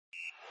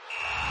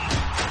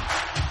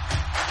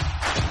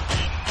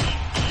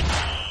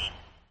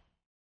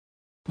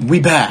We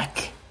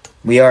back.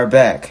 We are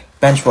back.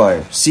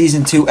 BenchWire,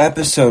 Season 2,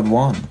 Episode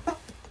 1. Are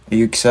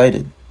you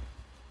excited?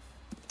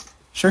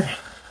 Sure.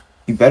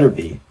 You better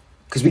be.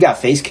 Because we got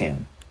face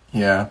cam.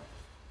 Yeah.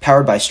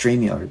 Powered by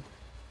StreamYard.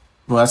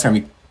 Well, that's going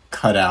to be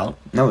cut out.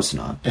 No, it's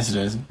not. Yes, it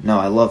is. No,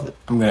 I love it.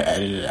 I'm going to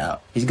edit it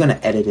out. He's going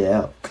to edit it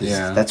out. Because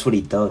Yeah. that's what he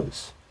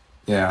does.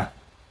 Yeah.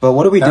 But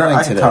what are we doing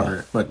I today? can cover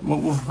it, but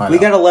we'll find We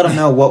out. got to let him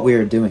know what we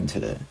are doing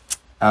today.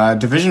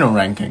 Divisional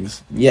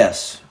rankings.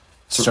 Yes.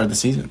 To start the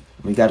season.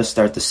 We got to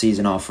start the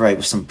season off right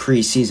with some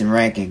preseason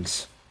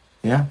rankings.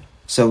 Yeah.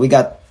 So we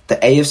got the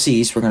AFC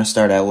East we're going to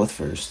start out with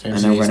first. And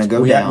then we're going to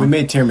go down. We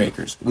made tier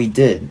makers. We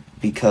did,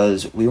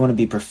 because we want to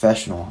be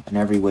professional in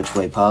every which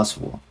way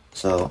possible.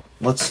 So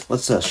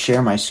let's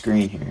share my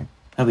screen here.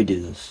 How do we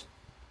do this?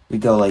 We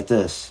go like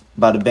this.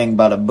 Bada bing,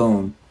 bada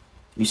boom.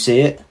 You see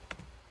it?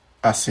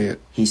 I see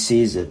it. He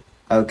sees it.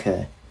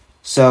 Okay.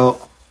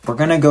 So we're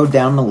going to go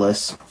down the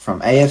list from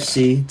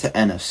AFC to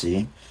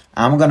NFC.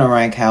 I'm going to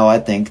rank how I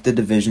think the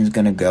division's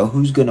going to go,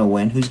 who's going to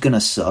win, who's going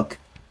to suck.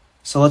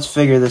 So let's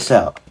figure this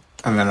out.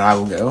 And then I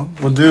will go.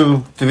 We'll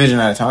do division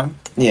at a time.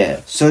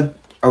 Yeah. So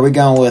are we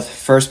going with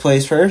first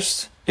place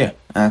first? Yeah.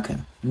 Okay.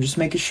 I'm just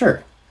making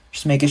sure.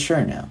 Just making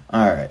sure now.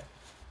 All right.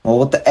 Well,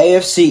 with the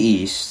AFC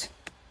East,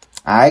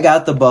 I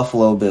got the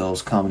Buffalo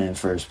Bills coming in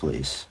first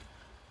place.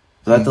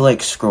 Do I have to,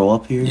 scroll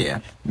up here?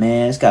 Yeah.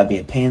 Man, it's got to be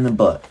a pain in the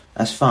butt.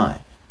 That's fine.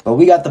 But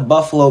we got the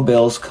Buffalo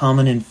Bills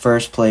coming in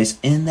first place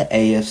in the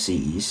AFC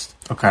East.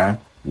 Okay.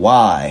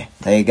 Why?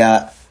 They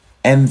got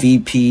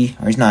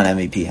MVP, or he's not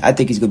MVP. I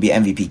think he's going to be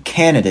MVP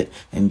candidate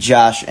in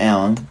Josh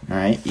Allen. All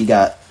right. You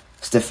got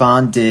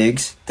Stephon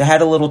Diggs. They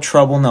had a little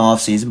trouble in the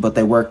offseason, but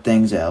they worked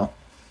things out.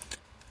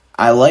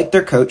 I like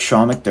their coach,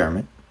 Sean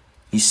McDermott.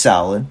 He's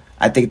solid.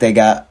 I think they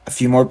got a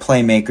few more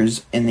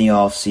playmakers in the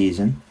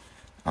offseason.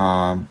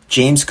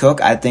 James Cook,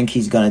 I think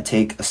he's going to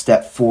take a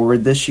step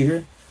forward this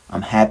year.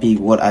 I'm happy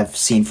what I've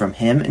seen from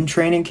him in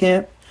training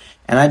camp.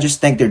 And I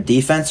just think their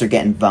defense are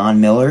getting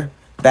Von Miller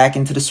back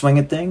into the swing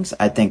of things.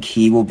 I think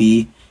he will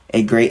be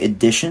a great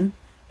addition.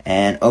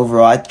 And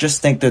overall, I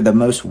just think they're the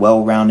most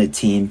well-rounded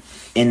team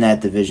in that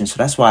division. So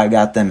that's why I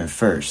got them in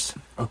first.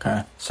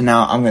 Okay. So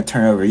now I'm going to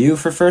turn it over to you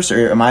for first,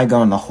 or am I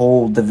going the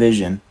whole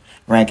division,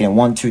 ranking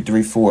 1, 2,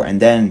 3, 4, and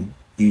then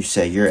you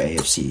say your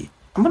AFC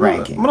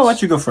rankings? I'm gonna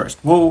let you go first.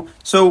 Well,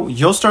 so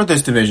you'll start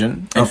this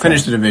division and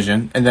finish the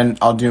division, and then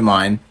I'll do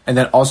mine, and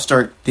then I'll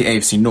start the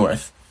AFC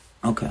North.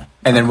 Okay.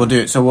 And then we'll do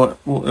it. So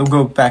we'll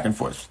go back and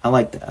forth. I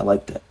like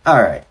that.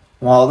 All right.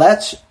 Well,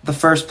 that's the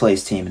first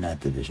place team in that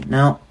division.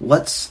 Now,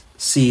 let's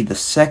see the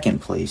second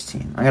place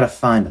team. I got to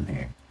find them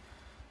here.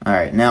 All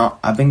right. Now,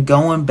 I've been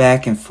going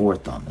back and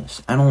forth on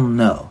this. I don't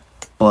know.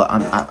 But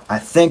I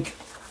think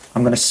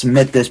I'm going to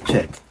submit this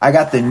pick. I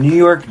got the New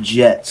York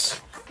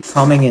Jets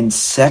coming in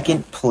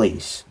second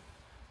place.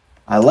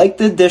 I like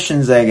the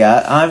additions they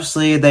got.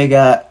 Obviously, they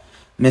got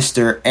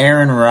Mr.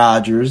 Aaron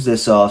Rodgers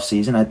this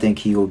offseason. I think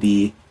he will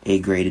be a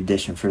great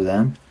addition for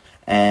them.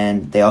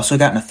 And they also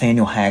got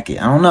Nathaniel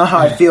Hackett. I don't know how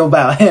I feel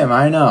about him.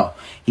 I know.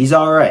 He's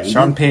all right.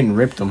 Sean Payton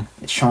ripped him.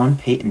 Sean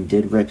Payton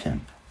did rip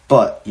him.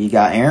 But you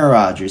got Aaron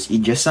Rodgers. You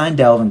just signed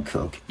Dalvin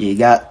Cook. You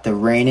got the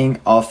reigning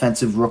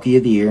Offensive Rookie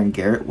of the Year in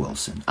Garrett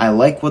Wilson. I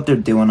like what they're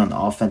doing on the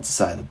offensive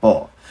side of the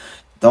ball.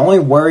 The only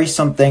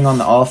worrisome thing on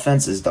the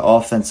offense is the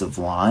offensive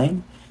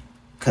line.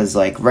 Because,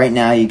 right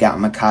now you got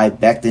Mekhi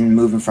Becton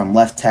moving from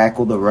left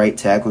tackle to right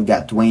tackle. You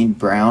got Dwayne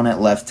Brown at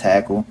left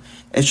tackle.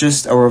 It's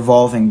just a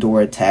revolving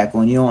door at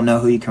tackle, and you don't know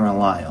who you can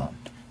rely on.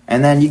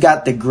 And then you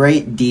got the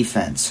great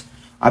defense.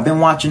 I've been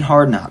watching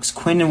Hard Knocks.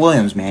 Quinnen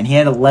Williams, man, he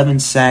had 11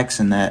 sacks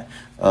in that,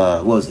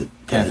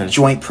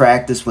 joint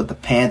practice with the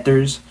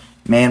Panthers.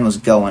 Man was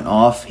going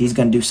off. He's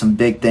going to do some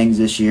big things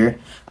this year.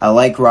 I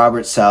like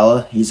Robert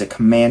Saleh. He's a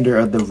commander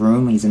of the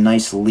room. He's a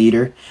nice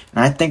leader.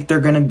 And I think they're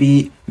going to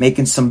be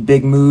making some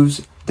big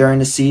moves during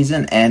the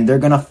season, and they're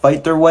going to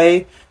fight their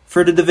way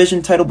for the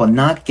division title, but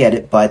not get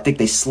it. But I think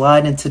they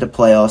slide into the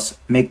playoffs,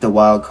 make the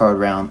wild card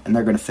round, and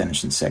they're going to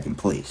finish in second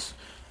place.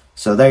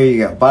 So there you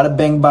go. Bada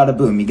bing, bada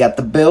boom. You got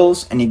the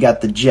Bills and you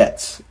got the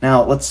Jets.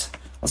 Now let's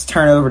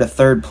turn over to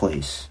third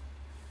place.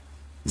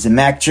 Is it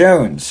Mac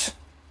Jones?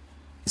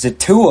 Is it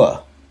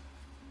Tua?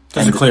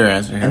 That's a clear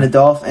answer here. And the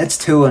Dolphins. It's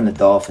Tua and the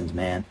Dolphins,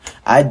 man.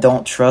 I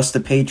don't trust the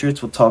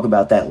Patriots. We'll talk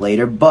about that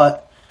later.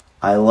 But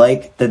I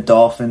like the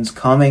Dolphins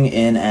coming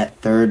in at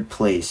third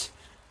place.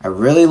 I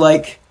really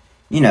like,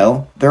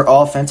 their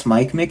offense.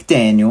 Mike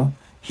McDaniel.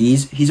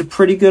 He's a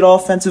pretty good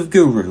offensive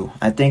guru.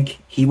 I think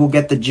he will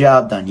get the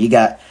job done. You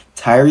got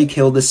Tyreek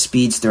Hill, the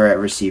speedster at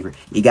receiver.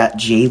 You got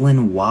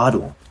Jalen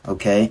Waddle,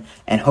 okay?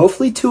 And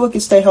hopefully Tua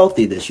can stay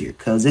healthy this year,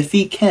 because if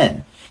he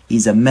can,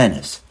 he's a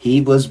menace.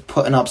 He was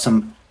putting up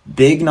some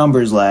big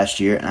numbers last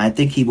year, and I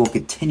think he will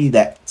continue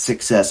that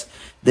success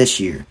this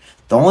year.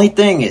 The only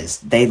thing is,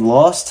 they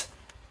lost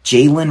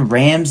Jalen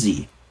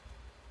Ramsey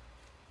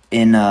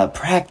in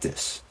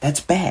practice.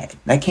 That's bad.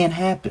 That can't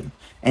happen.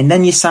 And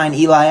then you sign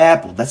Eli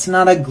Apple. That's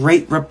not a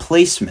great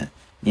replacement,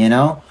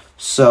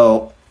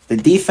 So the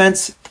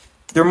defense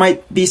there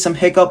might be some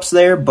hiccups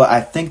there, but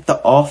I think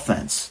the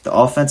offense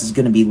is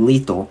going to be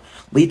lethal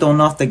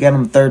enough to get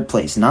them third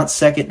place, not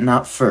second,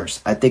 not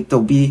first. I think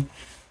they'll be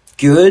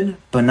good,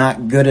 but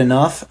not good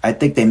enough. I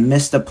think they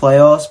missed the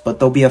playoffs, but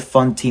they'll be a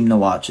fun team to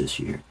watch this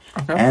year.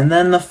 Okay. And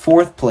then the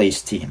fourth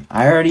place team,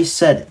 I already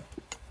said it.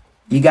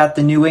 You got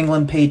the New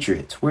England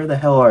Patriots. Where the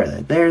hell are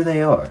they? There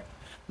they are.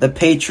 The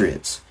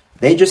Patriots.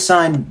 They just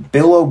signed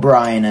Bill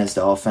O'Brien as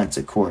the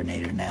offensive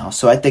coordinator now,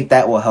 so I think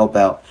that will help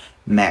out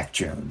Mac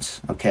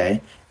Jones,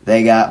 okay?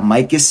 They got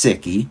Mike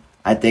Gesicki.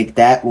 I think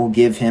that will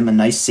give him a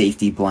nice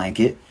safety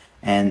blanket.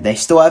 And they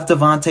still have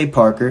Devontae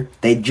Parker.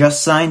 They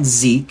just signed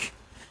Zeke.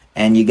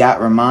 And you got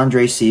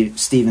Ramondre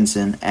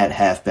Stevenson at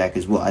halfback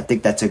as well. I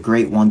think that's a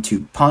great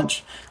 1-2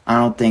 punch. I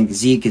don't think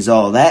Zeke is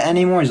all that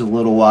anymore. He's a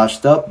little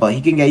washed up, but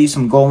he can get you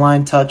some goal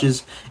line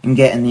touches and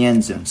get in the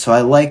end zone. So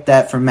I like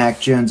that for Mac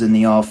Jones in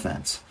the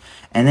offense.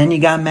 And then you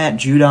got Matt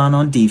Judon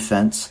on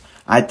defense.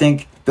 I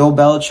think Bill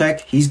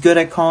Belichick, he's good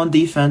at calling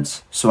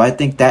defense, so I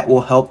think that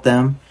will help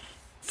them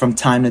from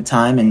time to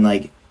time in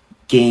like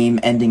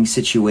game-ending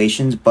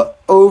situations. But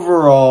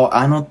overall,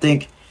 I don't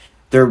think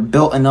they're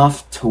built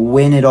enough to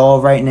win it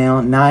all right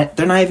now.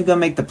 They're not even gonna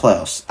make the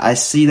playoffs. I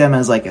see them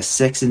as like a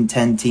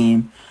 6-10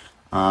 team.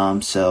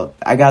 So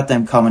I got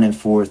them coming in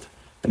fourth.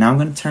 But now I'm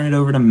gonna turn it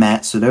over to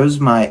Matt. So those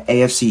are my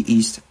AFC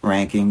East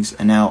rankings.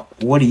 And now,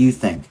 what do you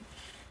think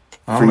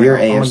for your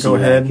AFC go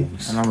ahead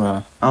rankings?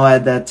 And I'll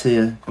add that to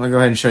you. I'm gonna go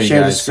ahead and show you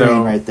Share guys. the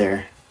screen right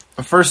there.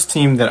 The first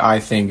team that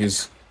I think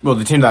is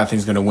the team that I think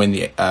is going to win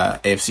the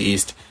AFC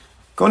East,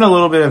 going a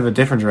little bit of a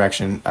different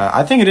direction.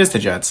 I think it is the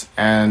Jets,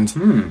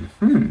 and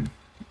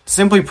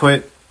simply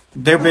put,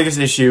 their biggest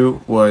issue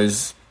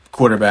was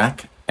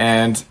quarterback.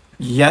 And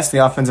yes, the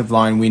offensive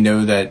line. We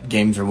know that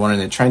games are won in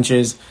the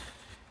trenches,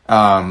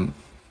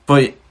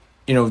 but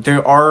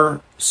there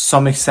are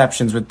some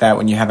exceptions with that.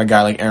 When you have a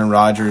guy like Aaron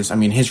Rodgers, I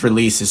mean, his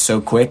release is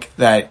so quick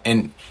that,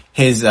 and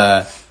his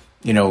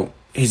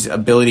his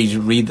ability to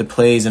read the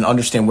plays and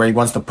understand where he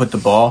wants to put the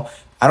ball.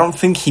 I don't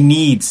think he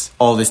needs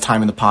all this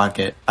time in the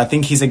pocket. I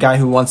think he's a guy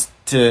who wants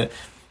to,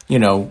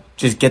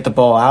 just get the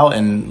ball out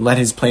and let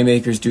his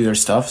playmakers do their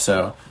stuff.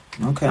 So,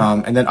 okay.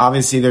 And then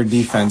obviously their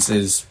defense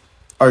is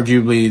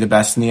arguably the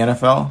best in the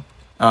NFL.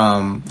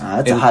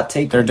 That's a hot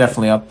take. They're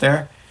definitely up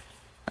there.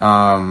 It's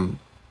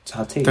a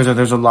hot take.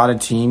 There's a lot of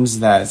teams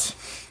that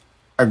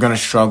are going to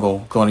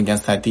struggle going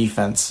against that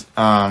defense.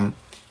 And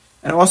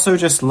also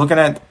just looking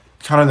at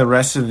kind of the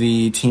rest of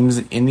the teams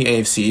in the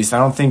AFC East, I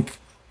don't think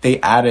they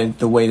added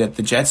the way that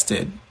the Jets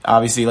did.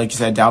 Obviously, like you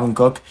said, Dalvin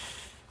Cook.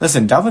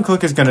 Listen, Dalvin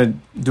Cook is going to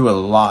do a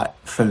lot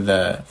for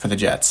the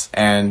Jets,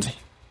 and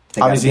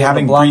obviously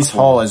having Breece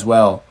Hall as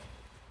well.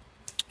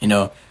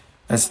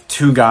 That's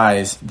two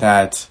guys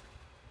that,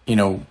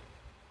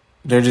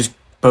 they're just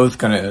both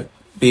going to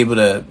be able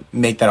to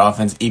make that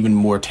offense even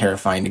more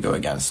terrifying to go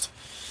against.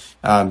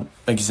 Like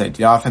you said,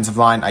 the offensive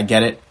line, I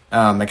get it.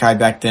 Mekhi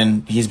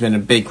Becton, he's been a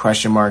big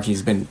question mark.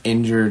 He's been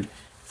injured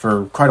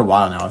for quite a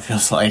while now, it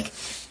feels like.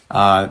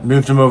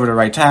 Moved him over to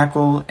right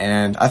tackle,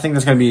 and I think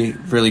that's going to be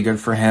really good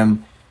for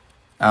him.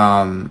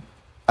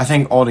 I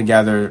think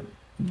altogether,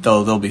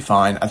 they'll be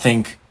fine. I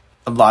think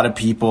a lot of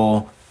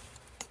people,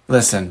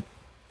 listen,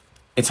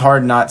 it's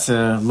hard not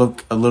to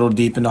look a little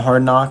deep into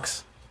Hard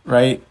Knocks,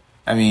 right?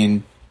 I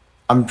mean,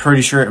 I'm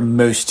pretty sure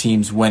most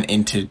teams went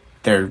into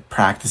their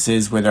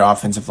practices where their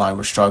offensive line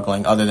were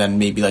struggling, other than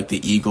maybe like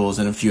the Eagles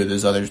and a few of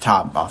those other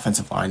top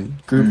offensive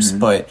line groups. Mm-hmm.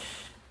 But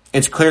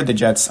it's clear the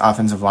Jets'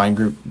 offensive line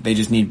group, they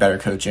just need better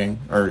coaching,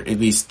 or at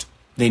least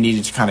they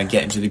needed to kind of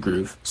get into the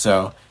groove.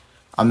 So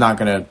I'm not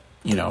going to,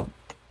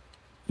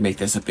 make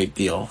this a big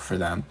deal for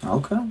them.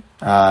 Okay.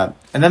 And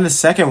then the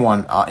second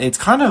one, it's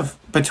kind of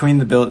between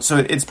the Bills. So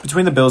it's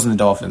between the Bills and the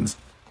Dolphins.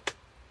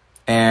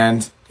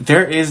 And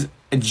there is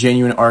a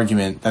genuine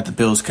argument that the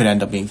Bills could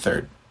end up being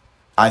third.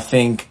 I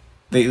think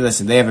they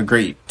have a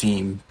great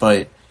team,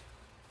 but,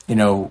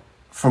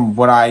 from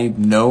what I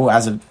know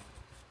as of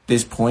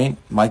this point,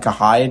 Micah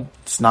Hyde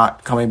is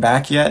not coming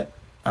back yet.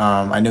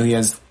 I know he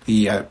has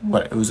it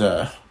was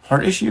a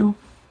heart issue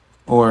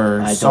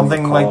or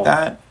something like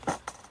that.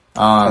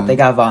 But they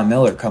got Von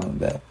Miller coming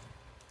back.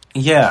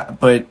 Yeah,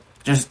 but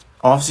just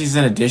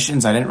offseason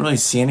additions, I didn't really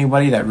see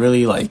anybody that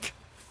really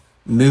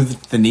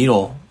moved the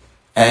needle.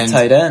 And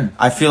tight end.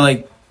 I feel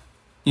like,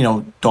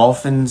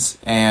 Dolphins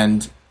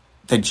and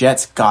the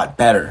Jets got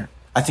better.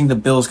 I think the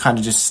Bills kind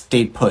of just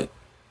stayed put.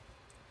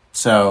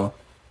 So,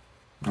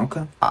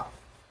 okay.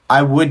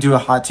 I would do a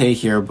hot take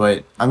here,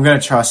 but I'm going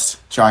to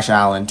trust Josh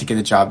Allen to get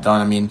the job done.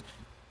 I mean,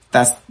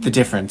 that's the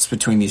difference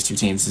between these two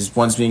teams. Is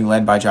one's being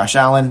led by Josh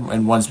Allen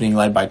and one's being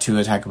led by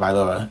Tua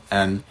Tagovailoa.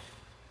 And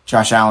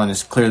Josh Allen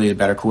is clearly the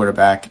better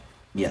quarterback.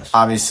 Yes.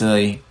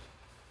 Obviously,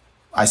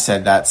 I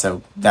said that,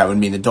 so that would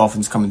mean the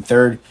Dolphins come in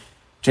third.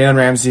 Jalen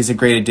Ramsey is a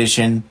great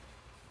addition.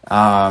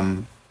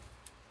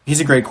 He's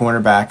a great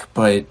cornerback,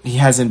 but he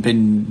hasn't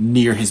been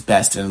near his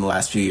best in the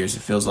last few years,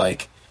 it feels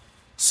like.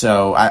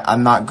 So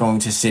I'm not going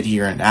to sit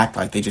here and act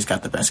like they just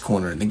got the best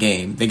corner in the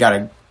game. They got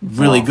a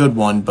really good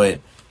one, but,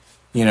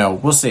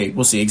 we'll see.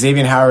 We'll see.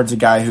 Xavier Howard's a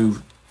guy who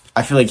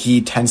I feel like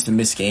he tends to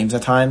miss games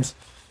at times.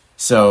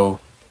 So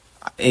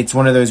it's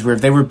one of those where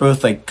if they were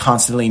both like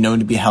constantly known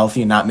to be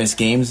healthy and not miss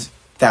games,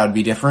 that would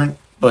be different.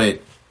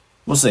 But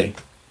we'll see.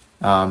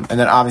 And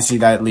then obviously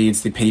that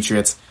leads the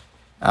Patriots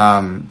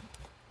for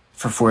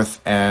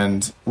fourth.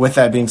 And with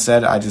that being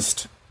said, I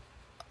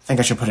think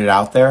I should put it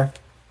out there.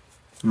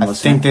 I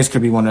think this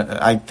could be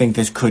I think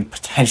this could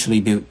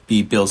potentially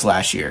be Bills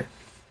last year.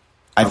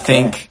 I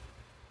think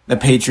the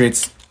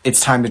Patriots, it's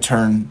time to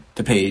turn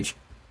the page.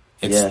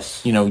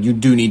 Yes. You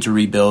do need to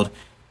rebuild.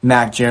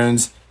 Mac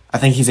Jones, I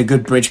think he's a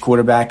good bridge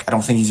quarterback. I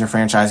don't think he's your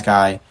franchise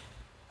guy.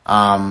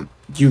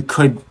 You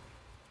could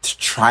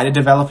try to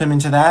develop him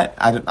into that.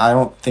 I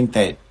don't think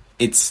that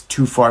it's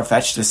too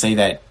far-fetched to say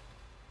that,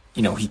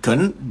 he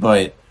couldn't.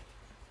 But,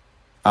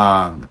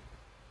 again,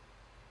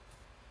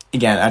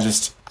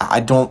 I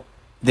don't.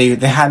 They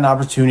had an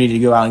opportunity to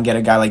go out and get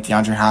a guy like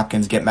DeAndre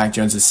Hopkins, get Mac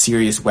Jones a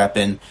serious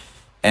weapon,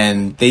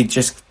 and they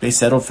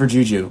settled for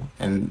Juju.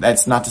 And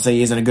that's not to say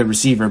he isn't a good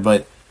receiver,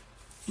 but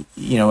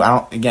he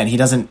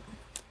doesn't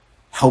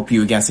help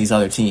you against these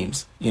other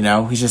teams.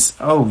 He's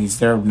just he's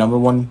their number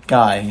one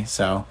guy.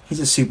 So he's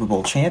a Super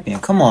Bowl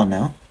champion. Come on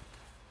now.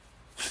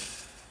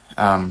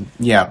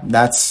 Yeah,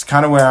 that's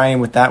kind of where I am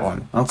with that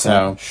one. Okay,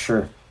 so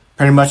sure.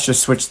 Pretty much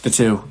just switch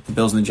the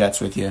Bills and the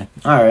Jets with you.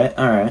 All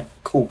right.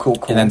 Cool.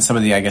 And then some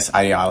of the, I guess,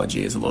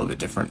 ideology is a little bit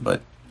different,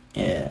 but...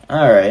 Yeah,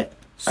 all right.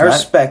 So I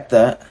respect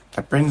that.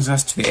 That brings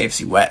us to the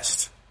AFC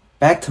West.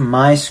 Back to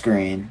my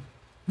screen.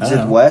 Is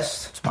it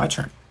West? It's my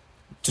turn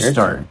to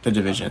start the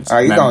divisions.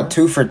 Are you going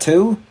 2 for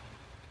 2?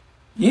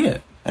 Yeah.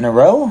 In a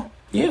row?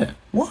 Yeah.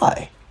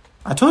 Why?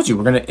 I told you,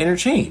 we're going to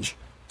interchange.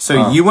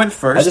 So you went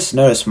first. I just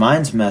noticed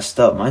mine's messed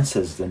up. Mine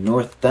says the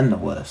North, then the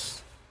West.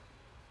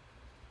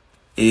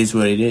 It is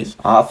what it is.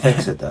 I'll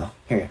fix it, though.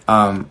 Here.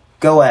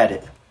 Go at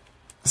it.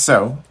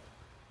 So,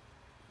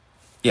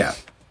 yeah.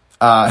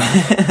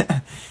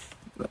 Let's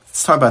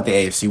talk about the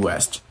AFC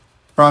West.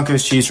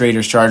 Broncos, Chiefs,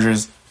 Raiders,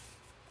 Chargers.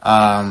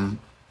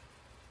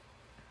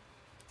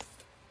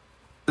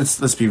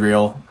 Let's be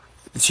real.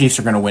 The Chiefs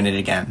are going to win it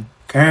again.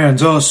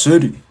 Kansas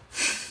City.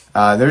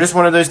 They're just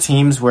one of those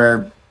teams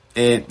where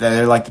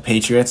they're like the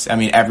Patriots. I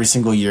mean, every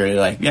single year, they're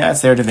like, yeah,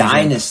 it's their division.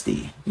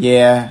 Dynasty.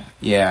 Yeah.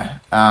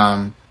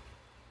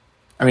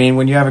 I mean,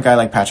 when you have a guy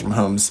like Patrick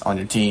Mahomes on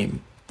your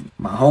team,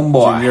 my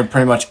homeboy, you're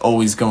pretty much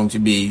always going to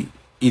be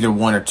either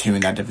 1 or 2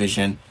 in that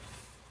division.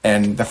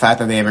 And the fact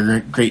that they have a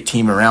great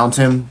team around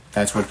him,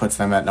 that's what puts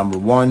them at number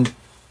 1.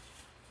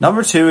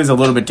 Number 2 is a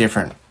little bit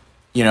different.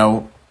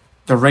 The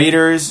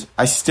Raiders,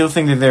 I still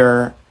think that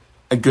they're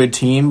a good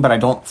team, but I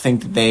don't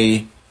think that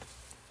they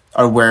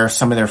are where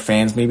some of their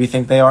fans maybe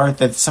think they are.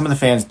 That some of the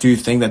fans do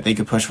think that they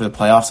could push for the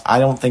playoffs. I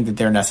don't think that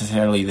they're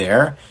necessarily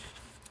there.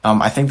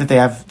 I think that they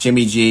have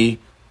Jimmy G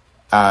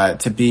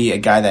to be a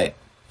guy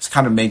that's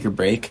kind of make or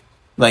break.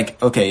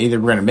 Like, okay, either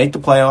we're going to make the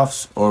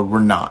playoffs or we're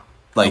not.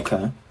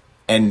 Okay.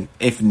 And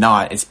if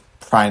not, it's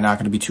probably not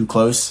going to be too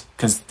close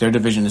because their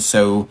division is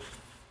so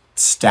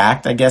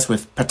stacked, I guess,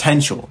 with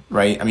potential,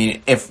 right? I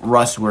mean, if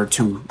Russ were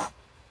to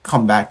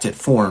come back to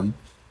form,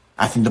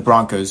 I think the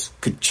Broncos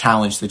could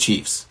challenge the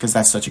Chiefs because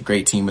that's such a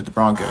great team with the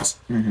Broncos.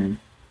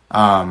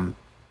 Mm-hmm.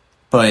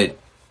 But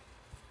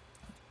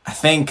I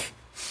think...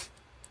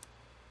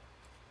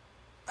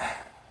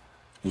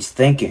 He's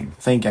thinking.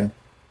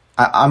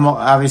 I'm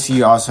obviously,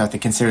 you also have to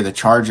consider the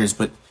Chargers,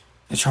 but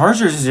the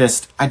Chargers is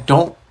just, I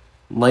don't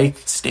like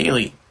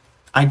Staley.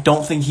 I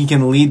don't think he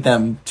can lead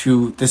them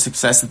to the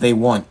success that they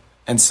want.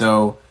 And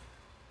so,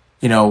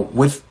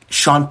 with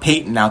Sean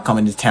Payton now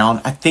coming to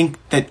town, I think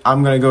that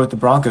I'm going to go with the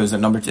Broncos at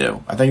number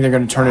 2. I think they're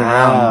going to turn it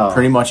around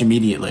pretty much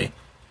immediately.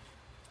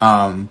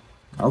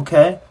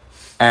 Okay.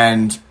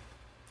 And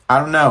I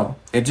don't know.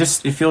 It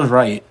feels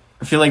right.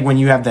 I feel like when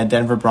you have that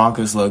Denver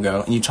Broncos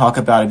logo and you talk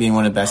about it being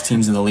one of the best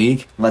teams in the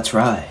league, let's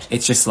ride.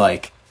 It's just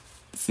like,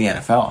 it's the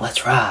NFL.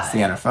 Let's ride. It's the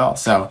NFL.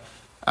 So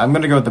I'm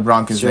going to go with the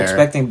Broncos so you're there.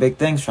 Expecting big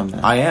things from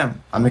them. I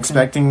am. I'm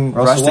expecting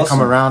Russell Russ to come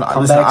around.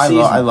 Listen,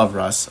 I love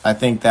Russ. I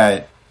think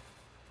that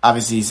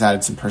obviously he's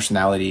had some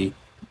personality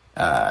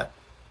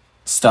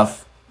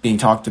stuff being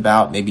talked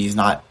about. Maybe he's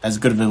not as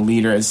good of a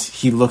leader as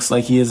he looks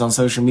like he is on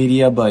social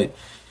media, but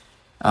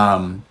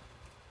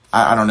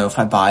I don't know if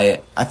I buy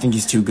it. I think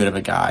he's too good of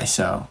a guy.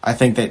 So I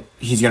think that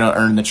he's going to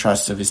earn the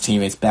trust of his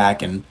teammates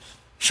back, and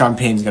Sean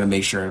Payton's going to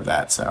make sure of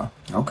that. So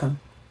okay.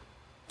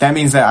 That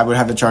means that I would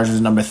have the Chargers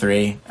number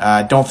 3.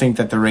 I don't think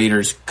that the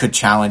Raiders could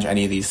challenge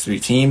any of these 3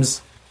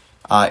 teams.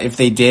 If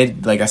they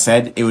did, like I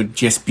said, it would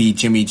just be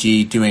Jimmy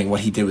G doing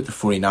what he did with the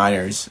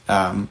 49ers,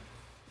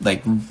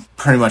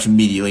 pretty much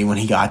immediately when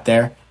he got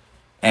there.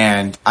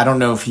 And I don't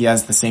know if he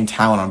has the same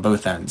talent on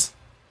both ends.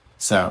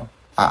 So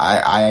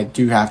I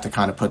do have to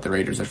kind of put the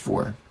Raiders at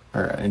 4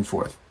 or in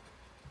 4th.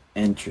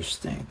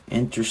 Interesting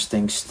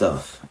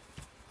stuff.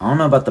 I don't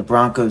know about the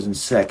Broncos in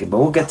second, but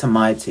we'll get to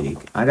my take.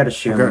 I got to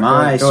share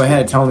my. Go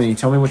ahead. Tell me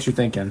what you're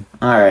thinking.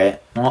 All right.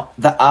 Well,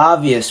 the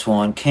obvious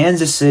one,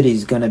 Kansas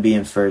City's going to be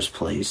in first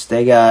place.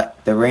 They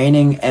got the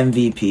reigning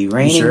MVP,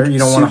 reigning You sure you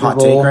don't want a hot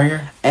take right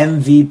here?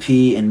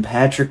 MVP in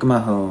Patrick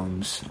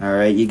Mahomes. All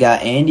right. You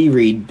got Andy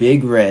Reid,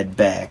 Big Red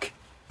back.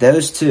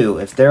 Those two,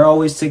 if they're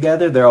always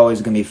together, they're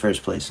always going to be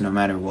first place no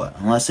matter what,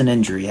 unless an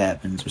injury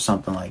happens or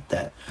something like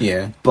that.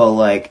 Yeah. But,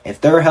 like,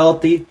 if they're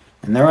healthy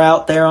and they're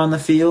out there on the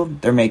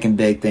field, they're making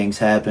big things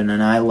happen,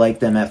 and I like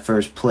them at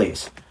first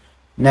place.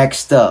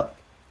 Next up,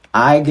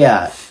 I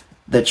got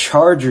the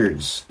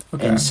Chargers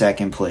in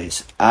second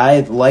place.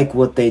 I like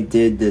what they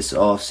did this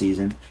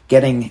offseason,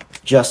 getting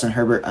Justin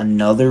Herbert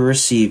another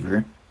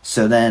receiver.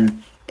 So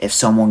then if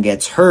someone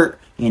gets hurt,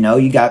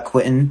 you got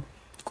Quentin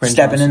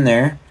stepping in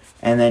there.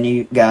 And then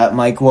you got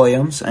Mike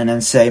Williams. And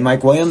then say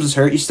Mike Williams is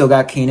hurt, you still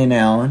got Keenan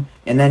Allen.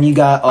 And then you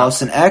got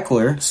Austin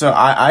Eckler. So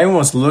I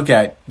almost look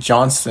at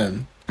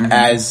Johnston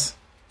as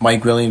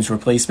Mike Williams'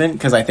 replacement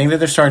because I think that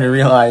they're starting to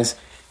realize,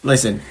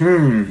 listen,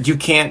 you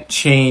can't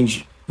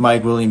change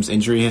Mike Williams'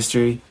 injury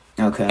history.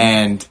 Okay.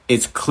 And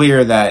it's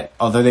clear that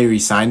although they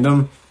re-signed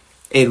him,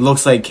 it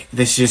looks like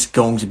this is just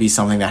going to be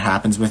something that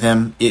happens with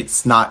him.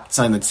 It's not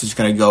something that's just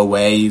going to go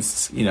away.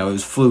 It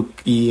was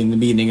fluky in the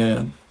beginning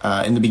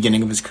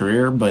of his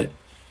career, but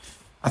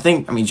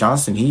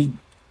Johnston,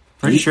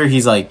 pretty sure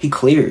he's like he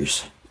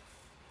clears.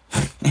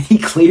 He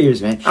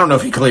clears, man. I don't know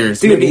if he clears.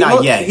 Dude, Maybe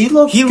not yet. He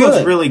looks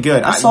really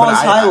good. I saw his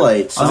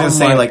highlights. I was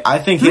gonna say, I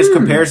think his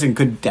comparison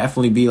could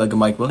definitely be like a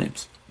Mike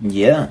Williams.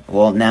 Yeah,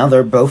 well, now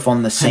they're both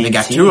on the same team. They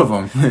got two of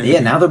them. Yeah,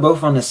 now they're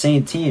both on the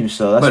same team,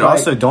 so that's But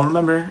also,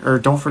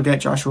 don't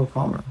forget Joshua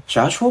Palmer.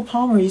 Joshua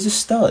Palmer, he's a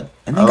stud.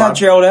 And they got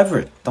Gerald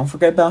Everett. Don't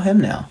forget about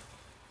him now.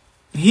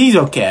 He's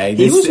okay.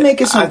 He was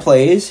making some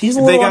plays. He's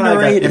a little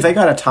underrated. If they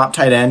got a top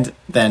tight end,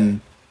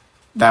 then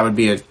that would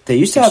be They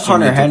used to have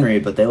Hunter Henry,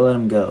 but they let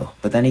him go.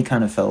 But then he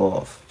kind of fell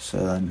off.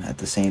 So then at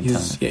the same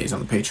time. Yeah, he's on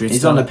the Patriots.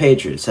 He's on the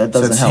Patriots. That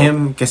doesn't help. So it's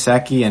him,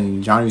 Gesicki,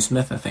 and Johnny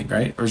Smith, I think,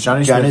 right? Or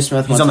Johnny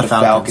Smith he's on the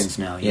Falcons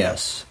now,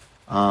 yes.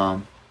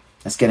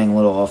 That's getting a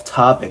little off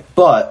topic.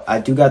 But I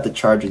do got the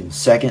Chargers in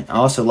second. I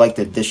also like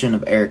the addition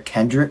of Eric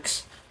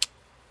Kendricks.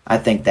 I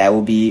think that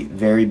will be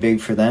very big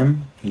for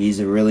them. He's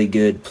a really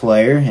good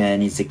player,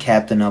 and he's the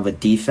captain of a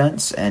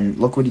defense. And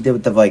look what he did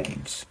with the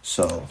Vikings.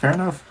 So fair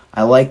enough.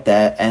 I like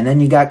that. And then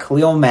you got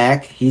Khalil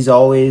Mack. He's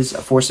always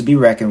a force to be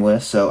reckoned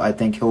with, so I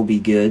think he'll be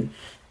good.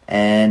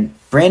 And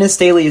Brandon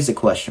Staley is a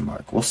question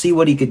mark. We'll see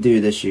what he could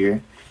do this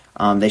year.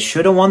 They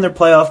should have won their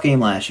playoff game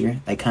last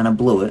year. They kind of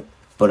blew it.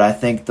 But I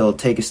think they'll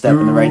take a step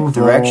in the right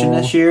direction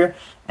this year,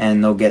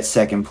 and they'll get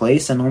second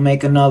place, and they'll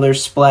make another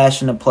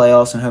splash in the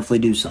playoffs and hopefully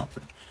do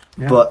something.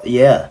 Yeah. But,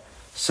 yeah.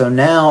 So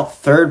now,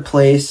 third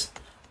place,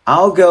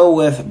 I'll go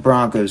with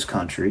Broncos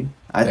country.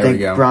 I think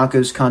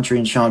Broncos country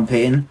and Sean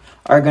Payton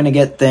are going to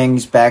get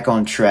things back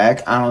on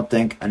track. I don't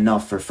think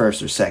enough for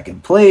first or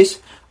second place,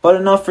 but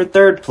enough for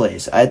third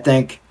place. I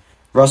think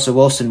Russell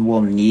Wilson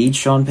will need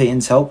Sean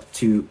Payton's help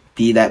to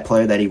be that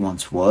player that he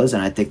once was,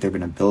 and I think they're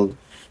going to build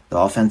the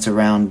offense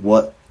around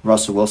what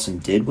Russell Wilson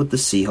did with the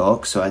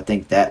Seahawks, so I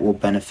think that will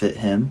benefit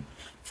him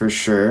for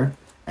sure.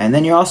 And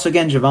then you're also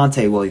getting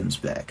Javonte Williams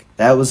back.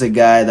 That was a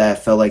guy that I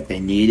felt like they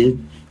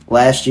needed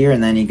last year,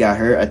 and then he got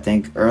hurt, I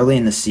think, early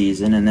in the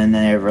season, and then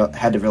they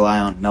had to rely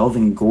on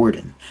Melvin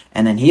Gordon,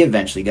 and then he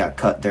eventually got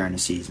cut during the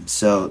season.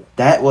 So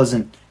that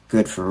wasn't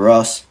good for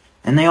Russ.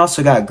 And they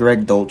also got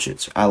Greg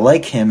Dulcich. I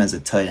like him as a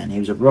tight end. He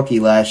was a rookie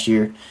last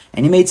year,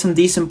 and he made some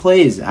decent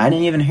plays. I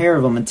didn't even hear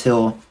of him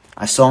until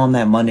I saw him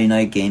that Monday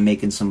night game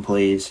making some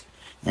plays.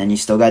 And you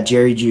still got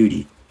Jerry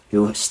Jeudy,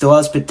 who still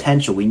has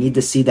potential. We need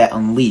to see that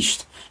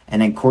unleashed.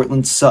 And then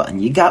Cortland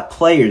Sutton. You got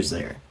players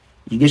there.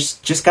 You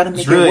just got to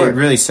make it work. It's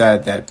really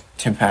sad that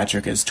Tim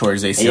Patrick is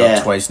towards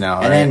ACL twice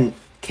now. And then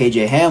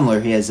KJ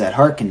Hamler, he has that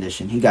heart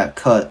condition. He got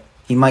cut.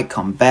 He might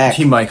come back.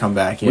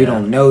 Yeah. We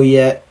don't know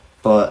yet,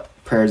 but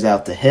prayers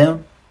out to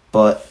him.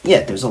 But,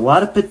 yeah, there's a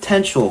lot of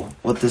potential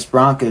with this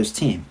Broncos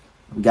team.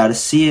 We got to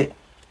see it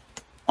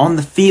on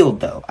the field,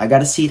 though. I got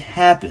to see it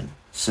happen.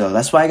 So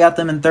that's why I got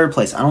them in third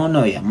place. I don't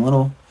know yet. I'm a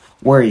little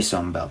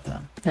worrisome about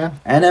them. Yeah.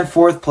 And then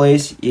fourth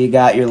place, you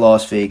got your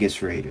Las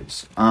Vegas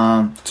Raiders.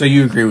 So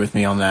you agree with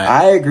me on that?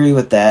 I agree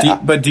with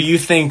that. But do you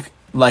think,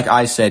 like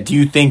I said, do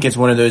you think it's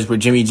one of those where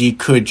Jimmy G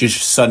could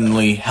just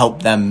suddenly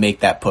help them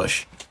make that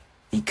push?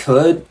 He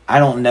could. I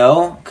don't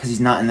know because he's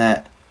not in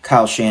that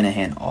Kyle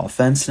Shanahan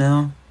offense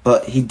now.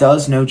 But he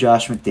does know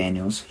Josh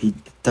McDaniels. He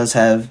does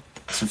have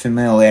some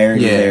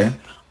familiarity there.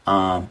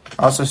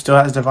 Also still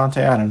has Devontae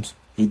Adams.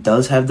 He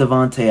does have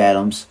Devontae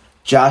Adams.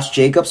 Josh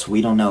Jacobs, we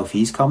don't know if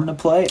he's coming to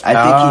play. I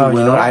think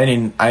he will. I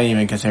didn't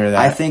even consider that.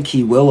 I think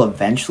he will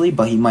eventually,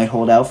 but he might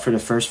hold out for the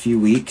first few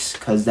weeks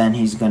because then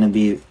he's going to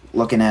be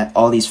looking at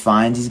all these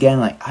fines he's getting.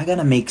 Like, I got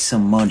to make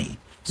some money.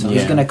 So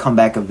he's going to come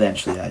back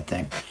eventually, I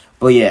think.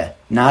 But yeah,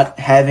 not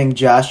having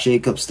Josh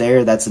Jacobs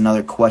there, that's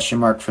another question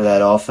mark for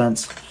that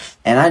offense.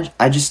 And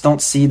I just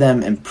don't see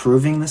them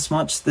improving this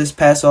much this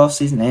past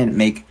offseason. They didn't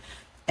make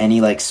any,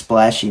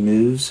 splashy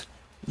moves.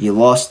 You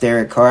lost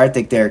Derek Carr. I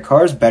think Derek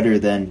Carr is better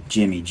than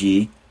Jimmy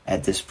G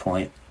at this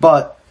point.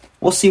 But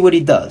we'll see what he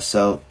does.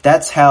 So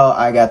that's how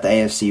I got the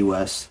AFC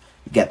West.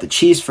 You got the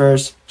Chiefs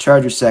first,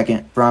 Chargers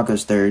second,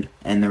 Broncos third,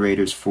 and the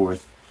Raiders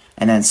fourth.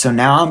 And then so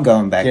now I'm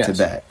going back to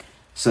back.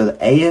 So the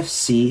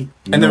AFC North.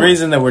 And the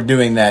reason that we're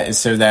doing that is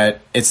so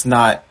that it's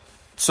not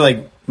so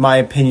like my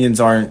opinions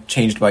aren't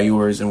changed by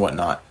yours and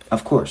whatnot.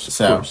 Of course.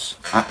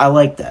 I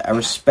like that. I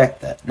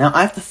respect that. Now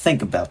I have to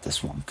think about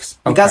this one because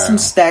we got some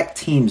stacked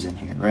teams in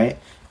here, right?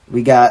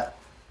 You got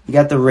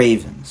the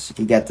Ravens,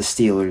 you got the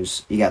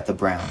Steelers, you got the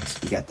Browns,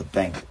 you got the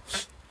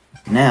Bengals.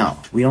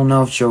 Now, we don't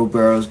know if Joe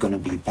Burrow is going to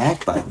be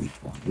back by week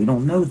 1. We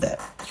don't know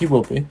that. He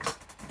will be.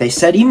 They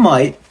said he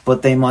might,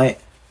 but they might...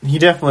 He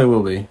definitely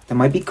will be. They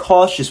might be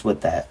cautious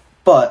with that.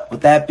 But,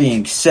 with that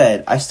being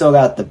said, I still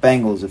got the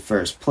Bengals at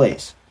first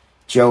place.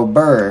 Joe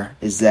Burrow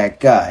is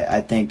that guy.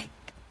 I think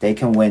they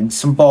can win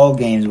some ball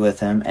games with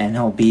him, and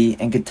he'll be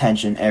in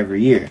contention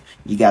every year.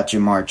 You got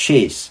Jamar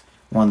Chase,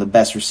 one of the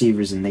best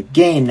receivers in the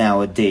game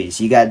nowadays.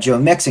 You got Joe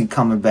Mixon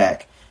coming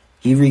back.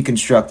 He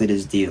reconstructed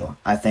his deal.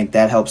 I think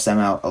that helps them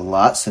out a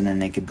lot, so then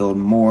they could build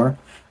more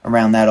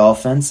around that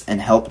offense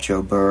and help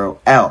Joe Burrow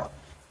out.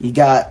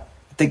 I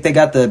think they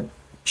got the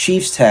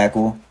Chiefs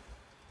tackle.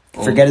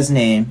 Forget his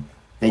name.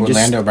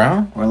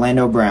 Brown?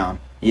 Orlando Brown.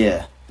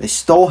 Yeah. They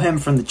stole him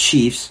from the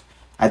Chiefs.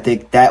 I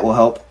think that will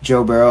help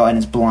Joe Burrow and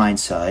his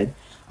blind side.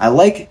 I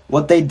like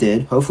what they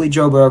did. Hopefully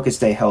Joe Burrow can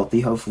stay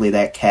healthy. Hopefully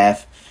that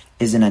calf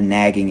isn't a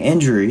nagging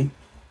injury.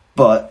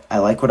 But I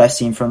like what I've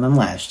seen from them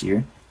last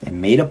year. They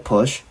made a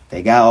push.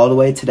 They got all the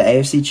way to the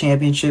AFC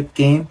Championship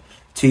game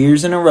 2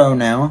 years in a row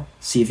now.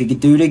 See if he could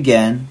do it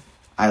again.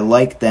 I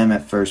like them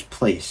at first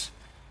place.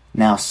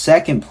 Now,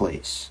 second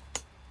place,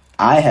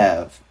 I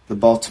have the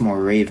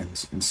Baltimore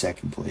Ravens in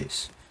second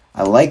place.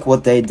 I like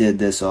what they did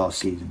this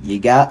offseason. You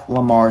got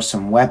Lamar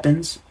some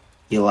weapons.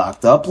 You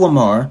locked up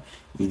Lamar.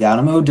 You got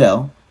him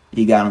Odell.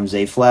 You got him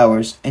Zay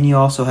Flowers. And you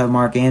also have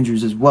Mark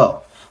Andrews as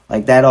well.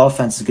 Like, that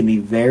offense is going to be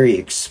very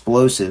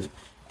explosive.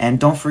 And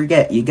don't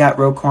forget, you got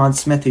Roquan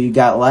Smith, who you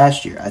got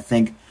last year. I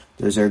think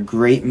those are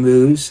great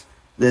moves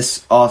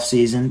this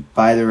offseason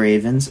by the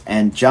Ravens.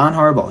 And John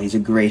Harbaugh, he's a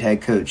great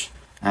head coach.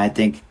 And I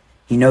think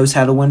he knows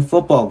how to win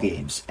football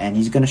games. And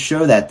he's going to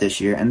show that this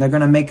year. And they're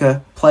going to make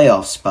a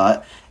playoff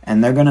spot.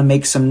 And they're going to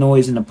make some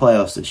noise in the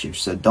playoffs this year.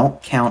 So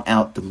don't count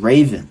out the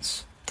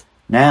Ravens.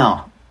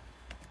 Now,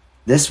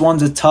 this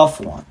one's a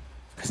tough one.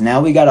 Because now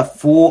we got a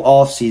full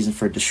offseason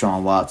for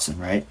Deshaun Watson,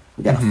 right?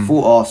 We got a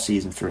full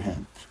offseason for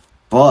him.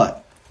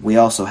 But we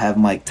also have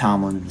Mike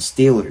Tomlin and the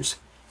Steelers.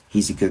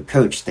 He's a good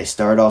coach. They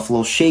started off a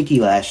little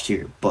shaky last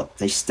year, but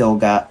they still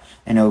got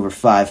an over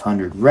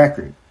 500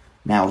 record.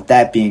 Now, with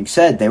that being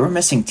said, they were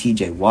missing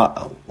T.J. Watt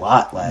a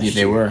lot last year.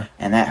 They were.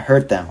 And that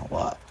hurt them a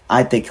lot.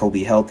 I think he'll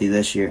be healthy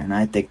this year, and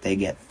I think they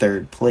get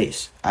third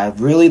place. I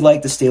really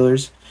like the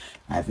Steelers.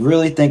 I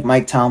really think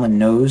Mike Tomlin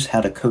knows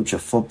how to coach a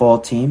football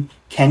team.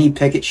 Kenny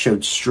Pickett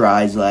showed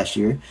strides last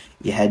year.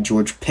 You had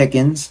George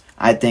Pickens.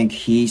 I think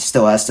he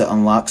still has to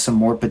unlock some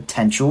more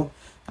potential.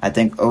 I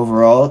think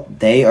overall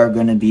they are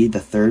going to be the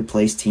third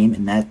place team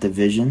in that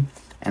division.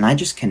 And I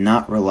just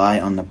cannot rely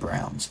on the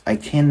Browns. I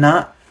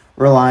cannot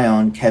rely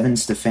on Kevin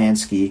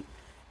Stefanski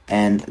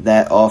and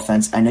that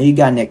offense. I know you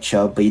got Nick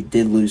Chubb, but you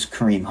did lose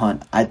Kareem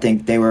Hunt. I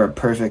think they were a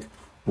perfect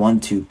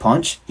 1-2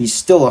 punch. He's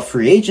still a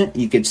free agent.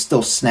 You could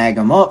still snag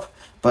him up.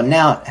 But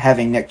now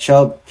having Nick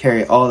Chubb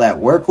carry all that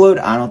workload,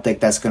 I don't think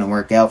that's going to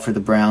work out for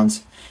the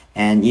Browns.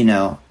 And,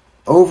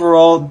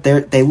 overall,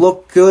 they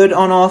look good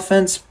on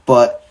offense,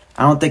 but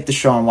I don't think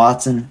Deshaun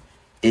Watson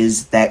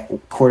is that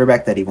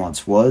quarterback that he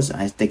once was.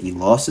 I think he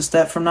lost a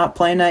step from not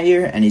playing that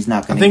year, and he's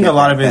not going to. I think a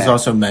lot of it is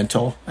also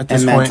mental at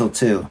this point. And mental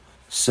too.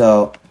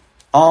 So,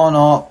 all in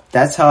all,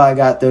 that's how I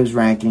got those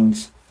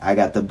rankings. I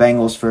got the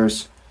Bengals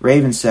first,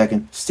 Ravens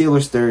second,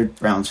 Steelers third,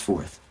 Browns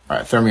fourth. All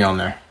right, throw me on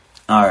there.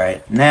 All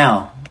right,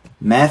 now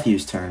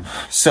Matthew's turn.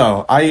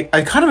 So I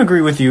kind of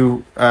agree with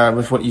you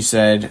with what you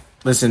said.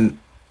 Listen,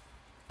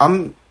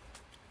 I'm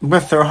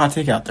going to throw a hot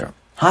take out there.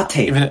 Hot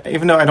take.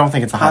 Even though I don't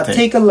think it's a hot take.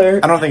 Hot take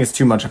alert. I don't think it's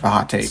too much of a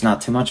hot take. It's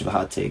not too much of a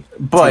hot take.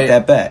 But take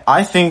that back.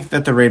 I think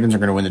that the Ravens are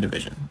going to win the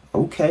division.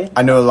 Okay.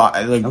 I know a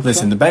lot.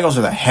 Listen, the Bengals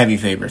are the heavy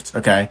favorites,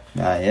 okay?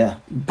 Yeah.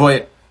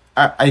 But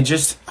I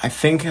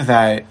think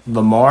that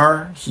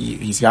Lamar,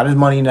 he's got his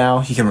money now.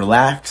 He can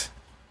relax.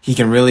 He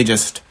can really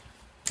just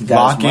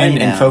lock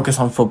in and focus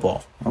on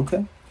football.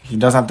 Okay. He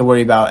doesn't have to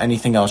worry about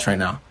anything else right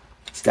now.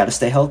 He's got to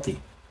stay healthy.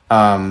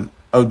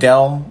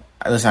 Odell,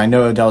 listen, I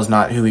know Odell's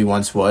not who he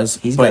once was.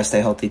 He's got to stay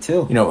healthy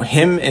too.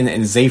 Him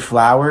and Zay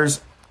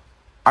Flowers,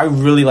 I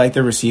really like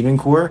their receiving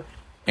core,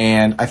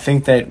 and I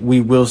think that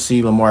we will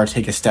see Lamar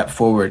take a step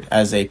forward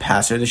as a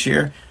passer this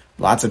year.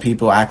 Lots of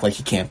people act like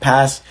he can't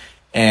pass,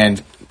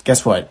 and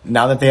guess what?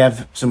 Now that they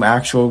have some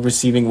actual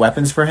receiving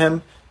weapons for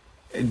him,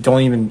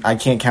 I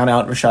can't count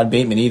out Rashad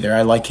Bateman either.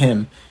 I like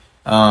him.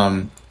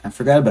 I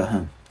forgot about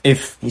him.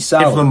 If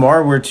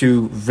Lamar were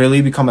to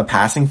really become a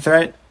passing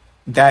threat,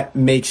 that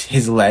makes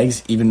his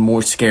legs even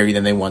more scary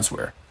than they once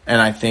were.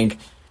 And I think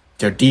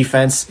their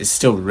defense is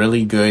still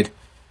really good.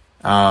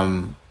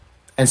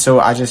 And so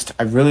I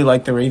really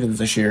like the Ravens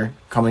this year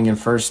coming in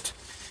first.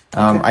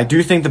 Okay. I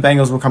do think the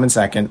Bengals will come in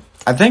second.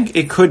 I think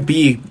it could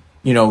be,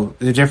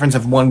 the difference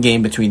of one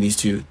game between these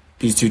two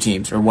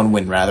teams, or one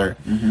win rather.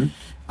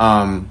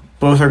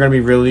 Both are going to be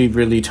really,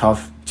 really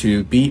tough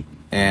to beat,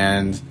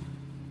 and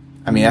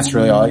I mean that's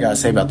really all I got to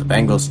say about the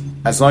Bengals.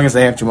 As long as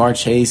they have Jamar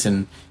Chase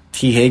and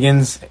T.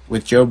 Higgins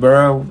with Joe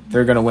Burrow,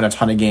 they're going to win a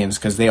ton of games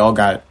because they all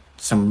got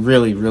some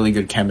really, really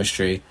good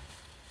chemistry.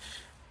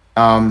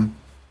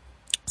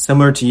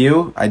 Similar to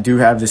you, I do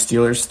have the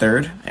Steelers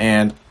third,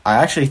 and I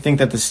actually think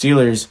that the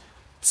Steelers,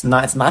 it's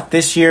not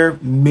this year,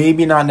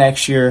 maybe not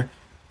next year,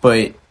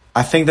 but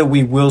I think that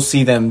we will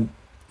see them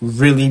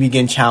really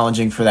begin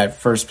challenging for that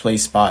first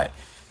place spot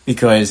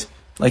because,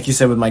 like you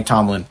said with Mike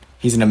Tomlin,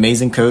 he's an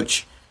amazing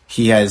coach.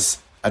 He has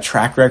a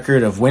track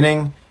record of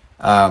winning.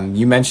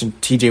 You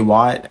mentioned T.J.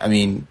 Watt. I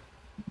mean,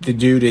 the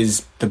dude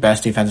is the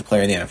best defensive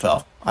player in the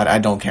NFL. I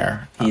don't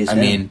care. I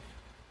mean,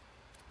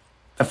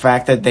 the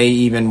fact that they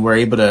even were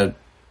able to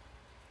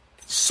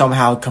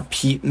somehow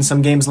compete in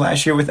some games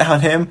last year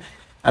without him,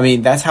 I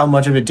mean, that's how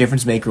much of a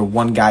difference maker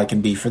one guy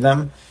can be for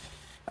them.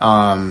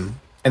 And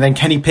then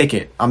Kenny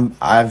Pickett,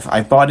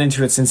 I've bought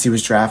into it since he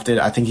was drafted.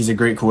 I think he's a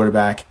great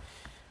quarterback.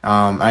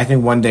 I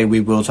think one day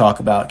we will talk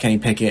about Kenny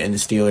Pickett and the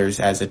Steelers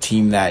as a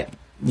team that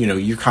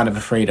you're kind of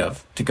afraid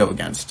of to go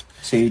against.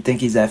 So you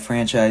think he's that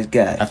franchise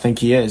guy? I think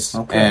he is,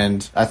 okay.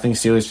 And I think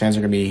Steelers fans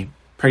are going to be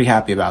pretty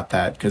happy about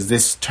that because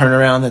this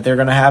turnaround that they're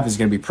going to have is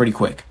going to be pretty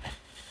quick.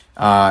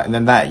 And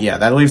then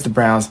that leaves the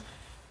Browns.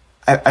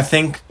 I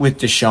think with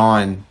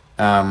Deshaun,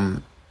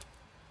 I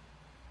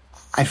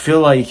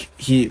feel like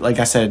like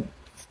I said,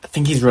 I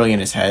think he's really in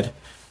his head.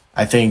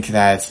 I think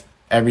that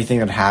everything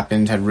that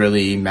happened had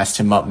really messed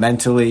him up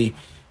mentally,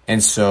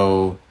 and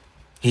so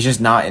he's just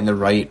not in the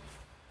right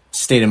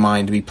state of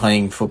mind to be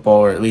playing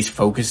football, or at least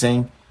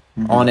focusing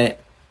on it.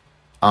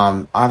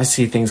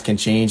 Obviously, things can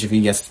change if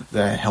he gets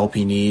the help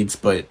he needs,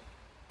 but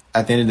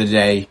at the end of the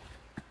day,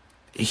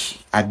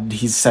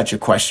 he's such a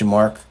question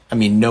mark. I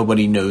mean,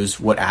 nobody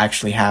knows what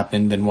actually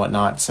happened and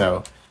whatnot,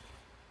 so,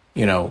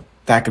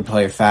 that could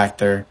play a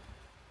factor.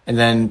 And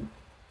then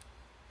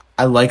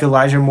I like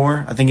Elijah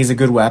Moore. I think he's a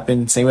good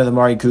weapon. Same with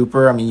Amari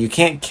Cooper. I mean, you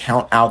can't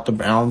count out the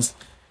Browns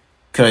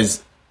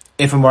because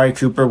if Amari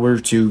Cooper were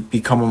to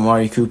become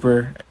Amari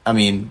Cooper, I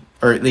mean,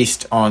 or at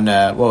least on,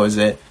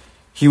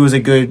 he was a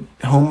good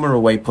home or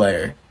away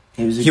player.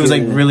 He was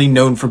like really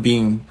known for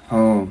being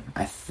home,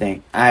 I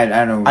think. I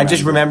don't remember. I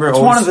just remember it's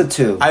one of the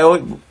two.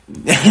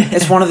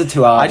 It's one of the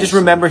two. Obviously. I just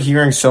remember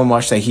hearing so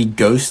much that he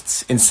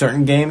ghosts in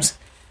certain games,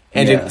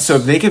 and so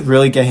if they could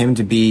really get him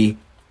to be,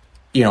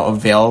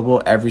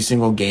 available every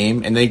single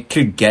game, and they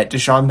could get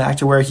Deshaun back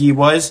to where he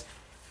was,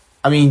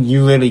 I mean,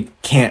 you literally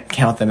can't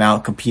count them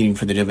out competing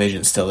for the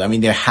division still. I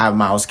mean, they have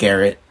Myles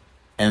Garrett,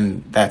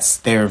 and that's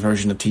their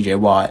version of T.J.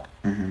 Watt.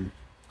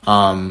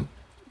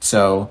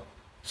 So,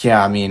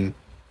 yeah, I mean,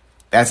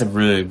 that's a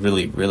really,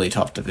 really, really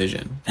tough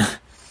division.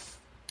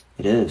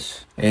 It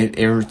is.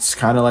 It's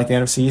kind of like the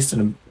NFC East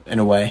in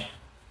a way.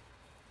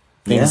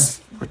 Where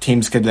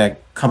teams could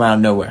come out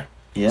of nowhere.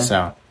 Yeah.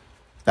 So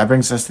that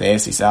brings us to the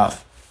AFC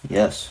South.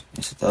 Yes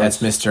it does. That's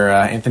Mr.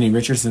 Anthony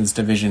Richardson's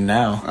division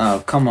now.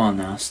 Oh, come on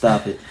now.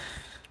 Stop it.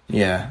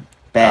 Yeah.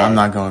 Bad. I'm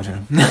not going to.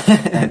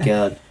 Thank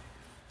God.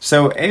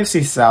 So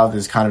AFC South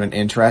is kind of an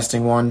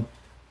interesting one.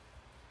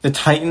 The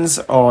Titans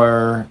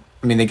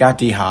they got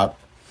D-Hop,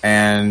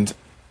 and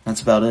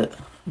that's about it.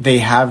 They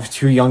have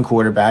two young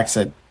quarterbacks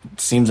that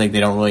seems like they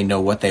don't really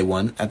know what they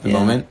want at the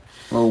moment.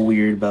 A little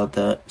weird about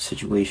that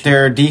situation.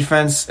 Their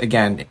defense,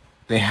 again,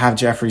 they have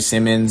Jeffrey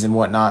Simmons and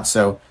whatnot,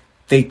 so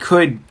they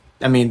could,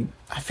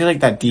 I feel like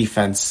that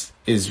defense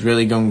is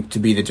really going to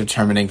be the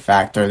determining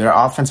factor. Their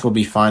offense will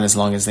be fine as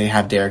long as they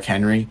have Derrick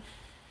Henry,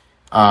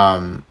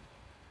 and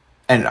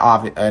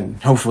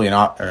hopefully an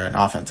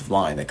offensive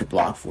line that could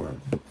block for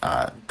him,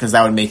 because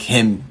that would make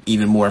him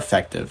even more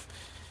effective.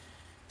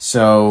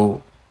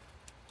 So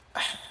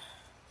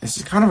this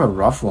is kind of a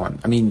rough one.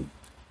 I mean,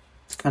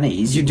 it's kind of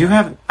easy.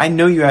 I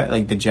know you have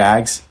like the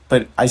Jags,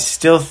 but I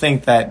still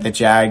think that the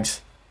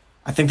Jags,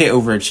 I think they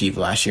overachieved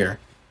last year.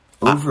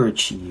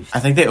 Overachieved? I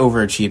think they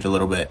overachieved a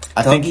little bit.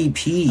 I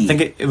think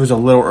it was a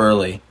little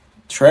early.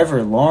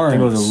 Trevor Lawrence. I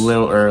think it was a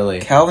little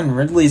early. Calvin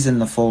Ridley's in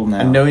the fold now.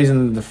 I know he's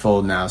in the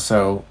fold now,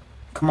 so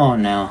come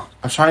on now.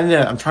 I'm trying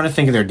to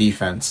think of their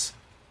defense.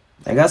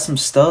 They got some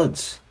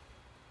studs.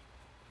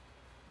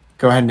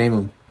 Go ahead and name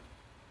them.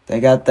 They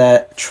got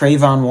that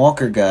Trayvon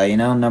Walker guy,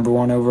 number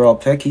 1 overall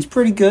pick. He's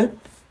pretty good.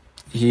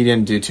 He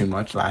didn't do too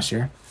much last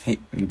year.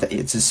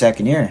 It's his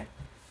second year.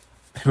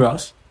 Who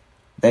else?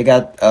 They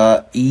got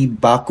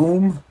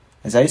Ibakum.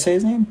 Is that how you say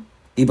his name?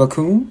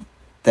 Ibakum?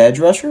 The edge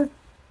rusher?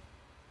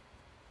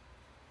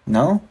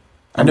 No?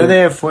 I know they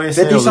have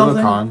Foyesade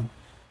Oluokun.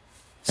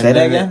 Say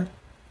that again?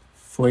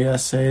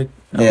 Foyesade.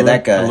 Yeah,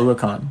 that guy.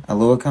 Oluokun.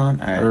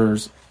 Oluokun? All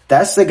right.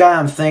 That's the guy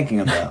I'm thinking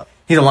about.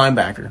 He's a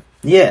linebacker.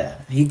 Yeah,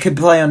 he could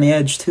play on the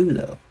edge too,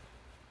 though.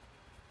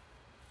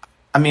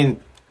 I'm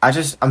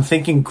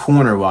thinking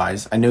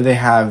corner-wise. I know they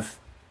have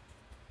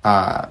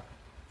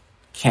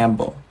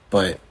Campbell,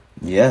 but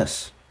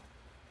Yes.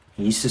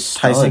 He's a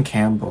stud.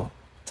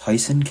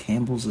 Tyson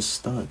Campbell's a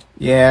stud.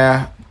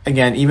 Yeah.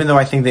 Again, even though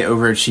I think they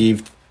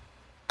overachieved,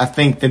 I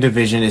think the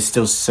division is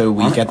still so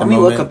weak at the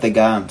moment. Let me look up the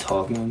guy I'm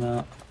talking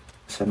about.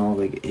 So I don't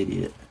look like an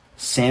idiot.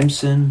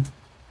 Samson.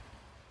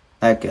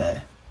 That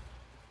guy.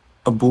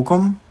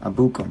 Abukum.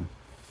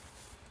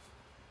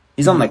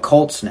 He's on the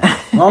Colts now.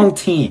 Wrong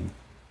team.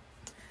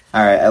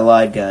 All right, I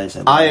lied, guys.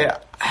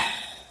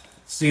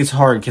 See, it's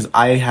hard because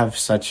I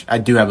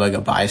do have like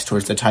a bias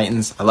towards the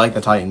Titans. I like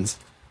the Titans.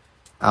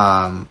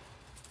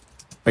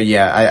 But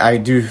yeah, I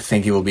do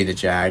think it will be the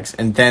Jags.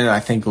 And then I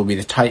think it will be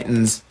the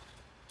Titans.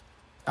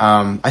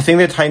 I think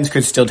the Titans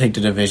could still take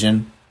the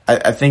division.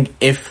 I think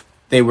if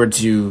they were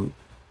to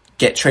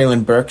get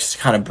Treylon Burks to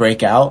kind of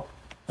break out,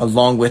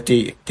 along with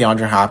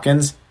DeAndre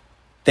Hopkins,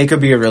 they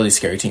could be a really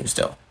scary team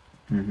still.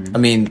 Mm-hmm. I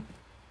mean,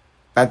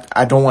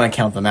 I don't want to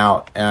count them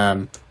out.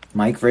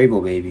 Mike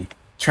Vrabel, baby.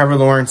 Trevor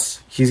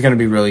Lawrence, he's going to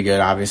be really good,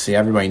 obviously.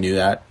 Everybody knew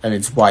that. I mean,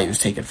 it's why he was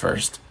taken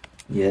first.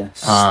 Yeah,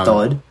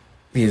 stud.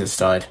 He's a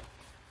stud.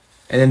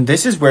 And then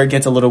this is where it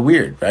gets a little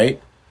weird, right?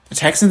 The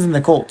Texans and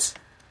the Colts.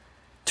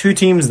 Two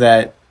teams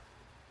that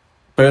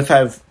both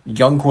have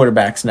young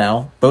quarterbacks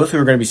now, both who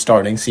are going to be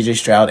starting, C.J.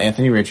 Stroud,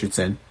 Anthony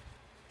Richardson.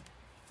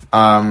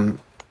 I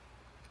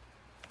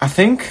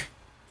think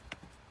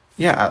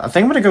I'm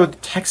going to go with the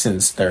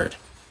Texans third.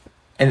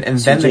 And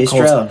then the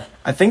Colts. Stroud.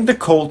 I think the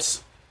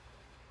Colts,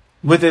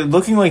 with it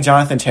looking like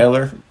Jonathan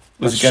Taylor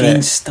was going to...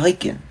 Shane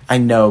Steichen. I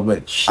know,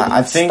 but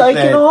I think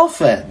that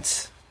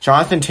offense.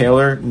 Jonathan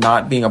Taylor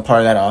not being a part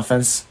of that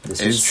offense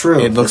is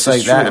true. It looks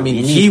like that. I mean,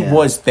 he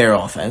was their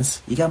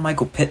offense. You got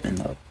Michael Pittman,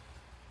 though.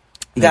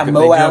 You got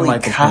Mo Alley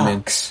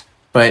Cox.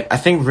 But I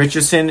think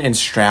Richardson and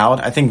Stroud,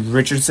 I think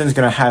Richardson's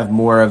going to have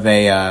more of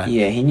a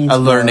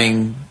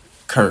learning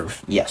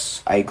curve.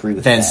 Yes, I agree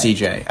with that. Than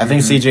CJ. I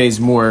think CJ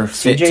is more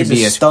fit to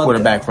be a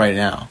quarterback right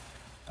now.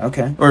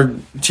 Okay. Or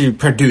to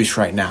produce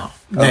right now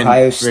than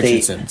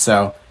Richardson.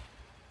 So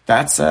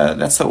that's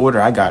the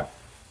order I got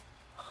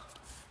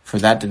for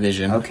that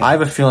division. Okay. I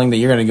have a feeling that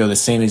you're going to go the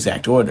same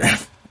exact order.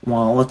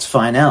 Well, let's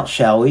find out,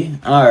 shall we?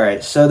 All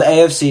right. So the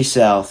AFC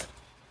South,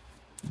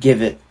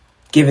 give it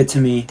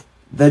to me.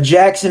 The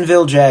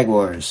Jacksonville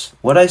Jaguars.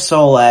 What I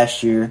saw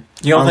last year.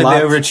 You don't think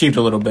they overachieved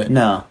a little bit?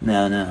 No.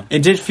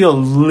 It did feel a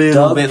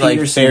little bit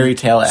like fairy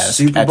tale-esque.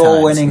 Super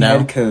Bowl winning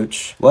head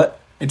coach. What?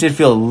 It did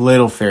feel a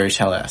little fairy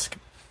tale-esque.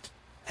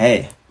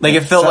 Hey. Like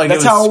it felt like it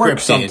was how it scripted.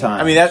 Works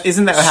sometimes. I mean,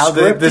 isn't that how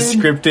the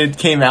scripted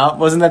came out?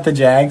 Wasn't that the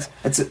Jags?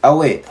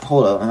 Wait,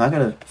 hold up. I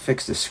gotta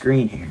fix the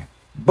screen here.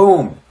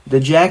 Boom. The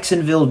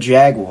Jacksonville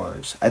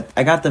Jaguars.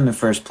 I got them in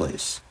first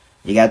place.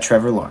 You got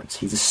Trevor Lawrence.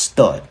 He's a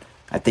stud.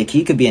 I think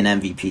he could be an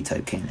MVP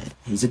type candidate.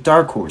 He's a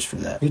dark horse for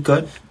that. He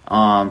could.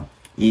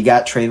 You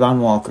got Trayvon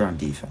Walker on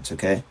defense,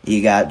 okay?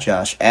 You got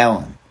Josh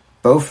Allen.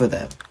 Both of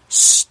them,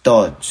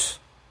 studs.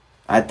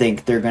 I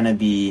think they're going to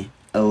be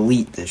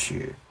elite this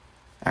year.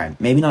 All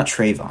right, maybe not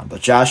Trayvon, but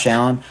Josh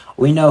Allen,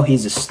 we know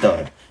he's a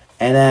stud.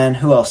 And then,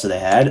 who else did they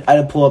have? I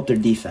had to pull up their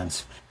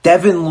defense.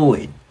 Devin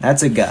Lloyd,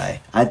 that's a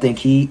guy. I think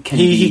he can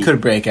He could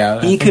break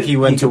out. He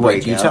went to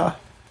Utah?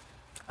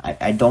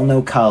 I don't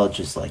know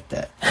colleges like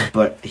that,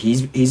 but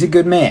he's a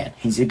good man.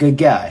 He's a good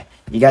guy.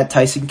 You got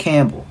Tyson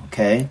Campbell,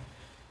 okay?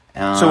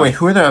 So wait,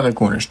 who are the other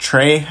corners?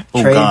 Trey?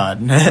 Oh,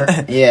 God.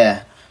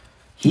 Yeah.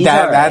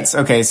 That's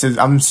okay. So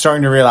I'm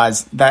starting to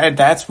realize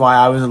that's why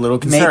I was a little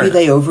concerned. Maybe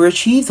they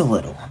overachieved a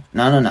little.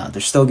 No.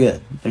 They're still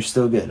good.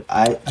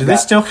 Do they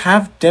still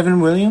have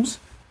Devin Williams?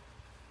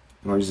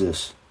 Where's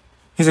this?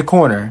 He's a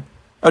corner.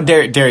 Oh,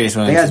 Darius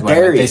Williams. They got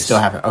Darius. They still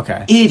have it.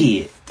 Okay.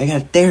 Idiot. They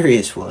got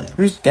Darius Williams.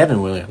 Who's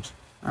Devin Williams?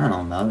 I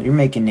don't know. You're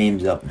making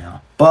names up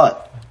now.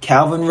 But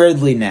Calvin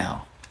Ridley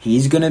now.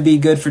 He's going to be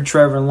good for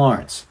Trevor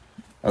Lawrence.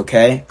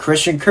 Okay?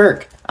 Christian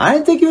Kirk. I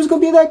didn't think he was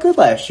going to be that good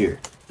last year.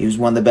 He was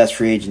one of the best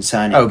free agent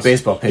signings. Oh,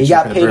 baseball pitcher. He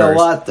got paid a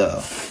lot,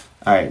 though.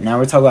 All right, now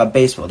we're talking about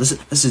baseball. This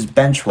is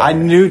BenchWire. I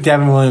knew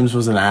Devin Williams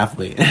was an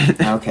athlete.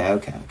 Okay.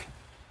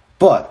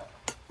 But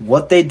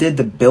what they did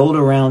to build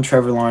around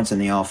Trevor Lawrence in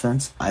the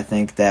offense, I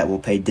think that will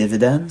pay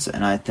dividends,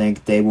 and I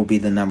think they will be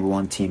the number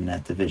one team in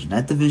that division.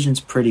 That division's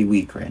pretty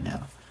weak right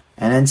now.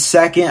 And then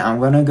second, I'm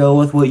going to go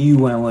with what you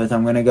went with.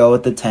 I'm going to go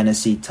with the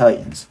Tennessee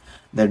Titans.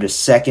 They're the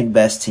second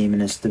best team in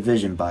this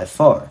division by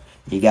far.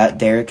 You got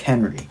Derrick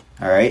Henry,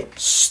 all right?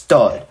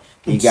 Stud.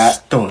 You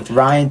got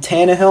Ryan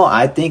Tannehill.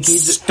 I think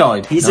he's a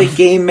stud. He's a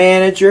game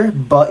manager,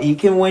 but he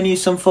can win you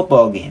some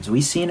football games.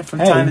 We've seen it from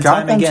time to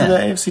time again. Got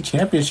them to the AFC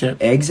Championship.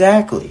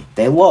 Exactly.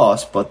 They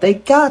lost, but they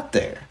got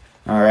there.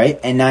 All right?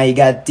 And now you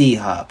got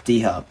D-Hop.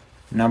 D-Hop,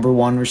 number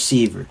one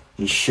receiver.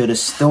 He should have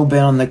still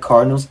been on the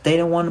Cardinals. They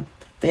didn't want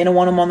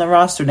him on the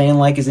roster. They didn't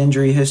like his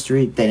injury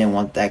history. They didn't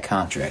want that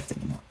contract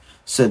anymore.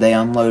 So they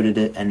unloaded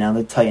it, and now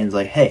the Titans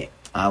like, hey,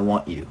 I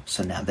want you.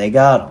 So now they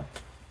got him.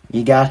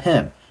 You got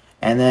him.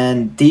 And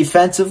then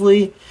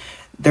defensively,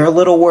 they're a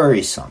little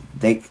worrisome.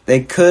 They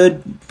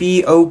could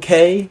be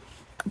okay.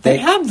 They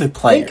have the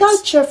players. They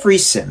got Jeffrey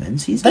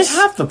Simmons. They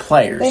have the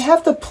players. They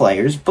have the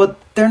players, but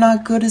they're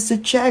not good as the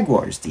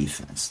Jaguars'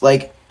 defense.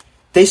 Like,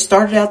 they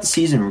started out the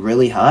season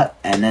really hot,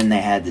 and then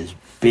they had this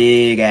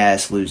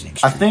big-ass losing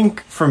streak. I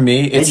think, for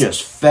me, They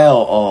just fell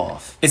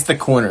off. it's the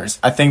corners.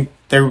 I think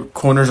their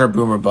corners are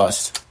boom or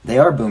bust. They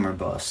are boomer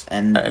bust.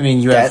 And I mean,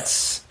 you have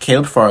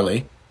Caleb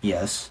Farley.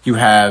 Yes. You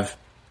have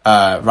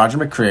Roger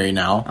McCreary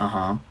now.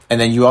 Uh-huh.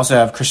 And then you also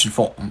have Christian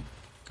Fulton.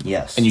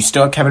 Yes. And you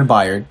still have Kevin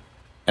Byard.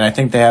 And I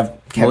think they have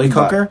Malik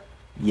Hooker.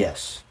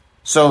 Yes.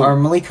 So, or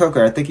Malik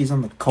Hooker, I think he's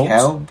on the Colts?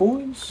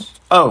 Cowboys?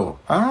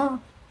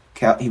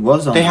 He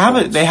was on they the have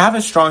Colts. they have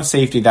a strong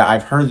safety that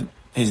I've heard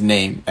his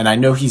name, and I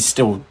know he's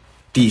still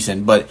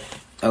decent, but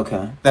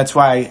okay. That's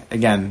why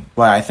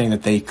I think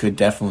that they could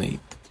definitely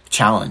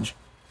challenge.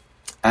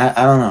 I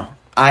don't know.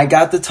 I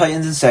got the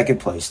Titans in second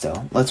place,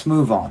 though. Let's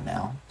move on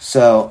now.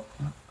 So,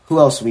 who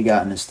else we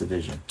got in this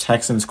division?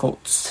 Texans,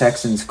 Colts.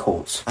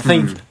 I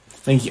think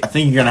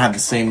you're gonna have the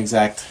same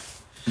exact.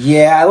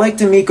 Yeah, I like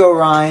D'Amico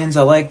Ryans.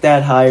 I like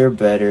that hire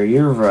better.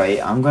 You're right.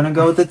 I'm going to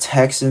go with the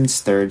Texans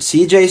third.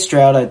 C.J.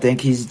 Stroud, I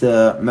think he's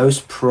the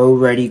most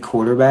pro-ready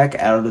quarterback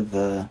out of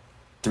the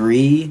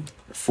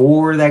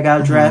 3-4 that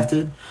got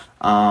drafted.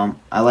 I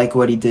like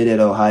what he did at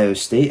Ohio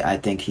State. I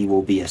think he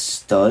will be a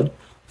stud.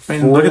 I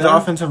mean, look at the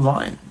offensive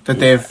line that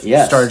they've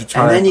started to try to put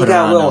around. And then you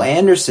got Will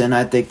Anderson.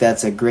 I think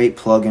that's a great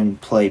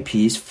plug-and-play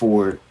piece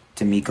for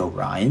D'Amico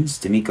Ryans.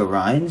 D'Amico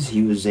Ryans,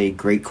 he was a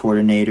great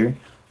coordinator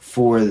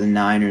for the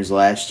Niners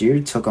last year,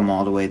 took them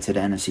all the way to the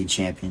NFC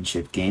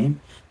Championship game,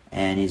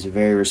 and he's a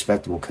very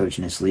respectable coach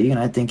in this league, and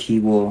I think he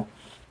will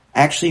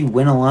actually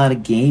win a lot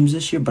of games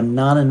this year, but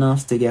not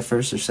enough to get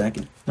first or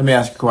second. Let me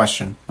ask a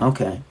question.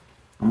 Okay,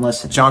 I'm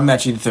listening. John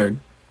Mechie III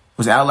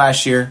was out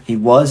last year. He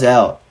was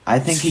out. I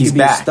think he could be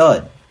back. a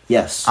stud.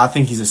 Yes. I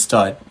think he's a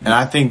stud, and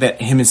I think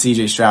that him and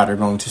C.J. Stroud are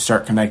going to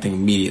start connecting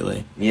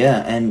immediately.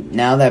 Yeah, and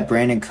now that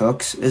Brandon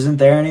Cooks isn't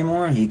there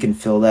anymore, he can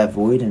fill that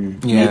void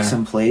and make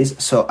some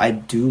plays. So I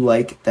do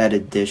like that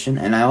addition,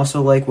 and I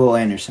also like Will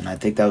Anderson. I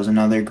think that was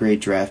another great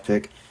draft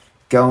pick.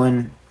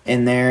 Going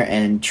in there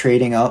and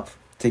trading up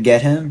to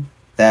get him,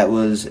 that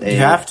was a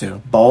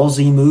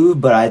ballsy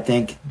move, but I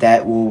think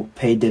that will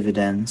pay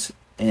dividends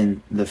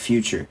in the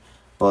future.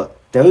 But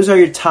those are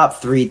your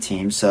top 3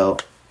 teams, so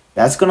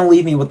that's going to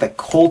leave me with the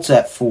Colts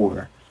at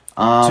 4.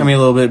 Tell me a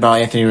little bit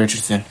about Anthony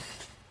Richardson.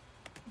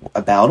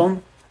 About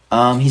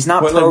him? He's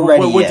not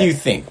pro-ready yet. What do you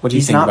think?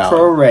 He's not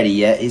pro-ready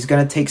yet. He's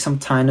going to take some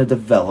time to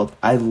develop.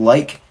 I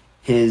like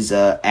his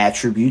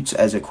attributes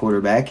as a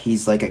quarterback.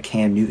 He's like a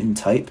Cam Newton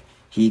type.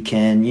 He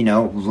can,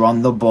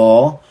 run the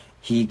ball.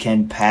 He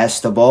can pass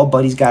the ball,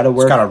 but he's got to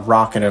work. He's got a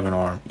rocket of an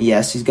arm.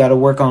 Yes, he's got to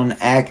work on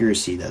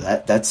accuracy,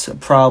 though. That's a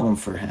problem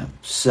for him.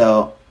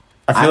 So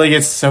I feel like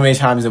it's so many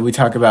times that we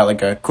talk about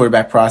like a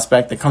quarterback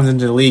prospect that comes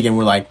into the league and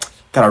we're like,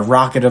 got a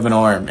rocket of an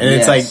arm. And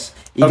it's like,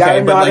 you got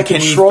to know how to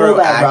control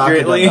that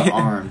accurately? rocket of the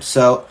arm.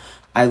 So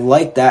I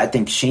like that. I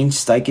think Shane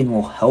Steichen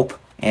will help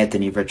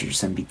Anthony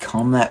Richardson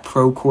become that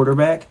pro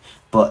quarterback.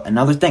 But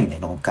another thing, they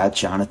don't got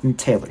Jonathan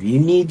Taylor. You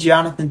need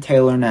Jonathan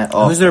Taylor in that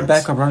offense. Who's their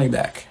backup running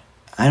back?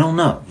 I don't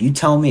know. You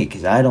tell me,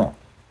 because I don't.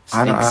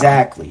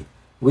 Exactly.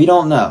 We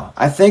don't know.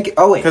 I think.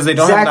 Oh wait, because they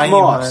don't Zach have Nyheim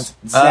Moss.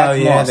 Hines.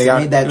 Zach Moss. They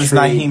made that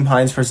trade. Nyheim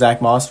Hines for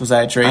Zach Moss. Was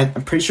that a trade?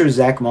 I'm pretty sure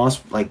Zach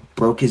Moss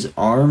broke his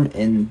arm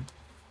in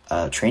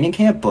training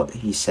camp, but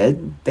he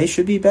said they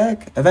should be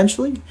back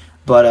eventually.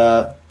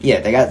 But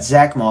they got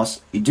Zach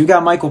Moss. You do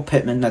got Michael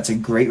Pittman. That's a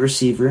great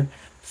receiver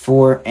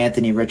for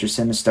Anthony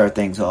Richardson to start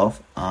things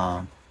off.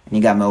 And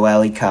you got Mo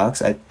Alley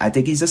Cox. I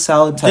think he's a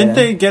solid tight end.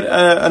 Didn't they get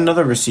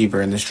another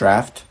receiver in this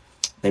draft?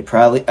 They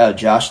probably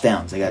Josh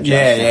Downs. They got Josh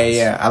Downs.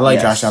 Yeah. I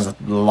like Josh Downs a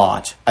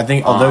lot. I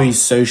think although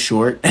he's so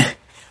short,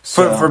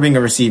 for being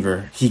a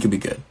receiver, he could be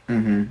good.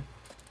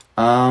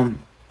 Mm-hmm.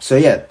 So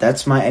yeah,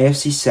 that's my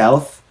AFC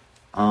South.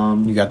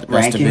 You got the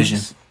best division.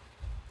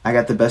 I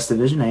got the best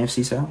division,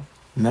 AFC South.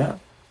 No.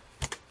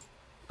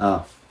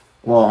 Oh,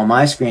 well, on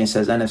my screen it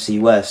says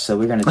NFC West, so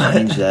we're gonna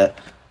change that.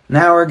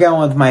 Now we're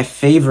going with my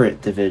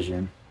favorite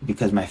division.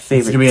 Because my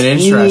favorite teams. It's going to be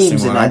an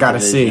interesting one. I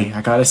gotta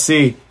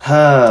see.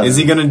 Is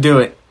he gonna do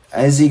it?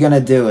 Is he going to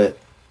do it?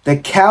 The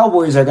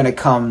Cowboys are going to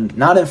come,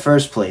 not in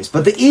first place,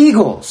 but the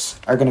Eagles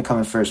are going to come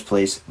in first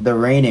place, the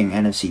reigning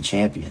NFC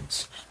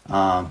champions.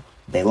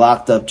 They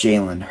locked up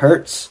Jalen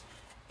Hurts,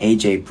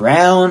 A.J.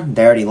 Brown.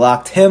 They already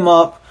locked him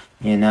up.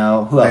 Who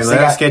else?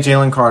 Let's get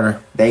Jalen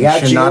Carter. They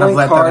got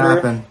Jalen Carter.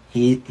 That happen.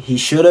 He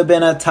should have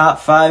been a top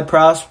 5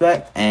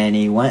 prospect, and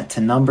he went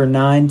to number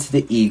 9 to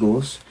the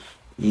Eagles.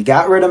 You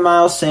got rid of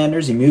Miles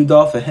Sanders. You moved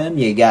off of him.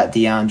 You got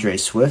DeAndre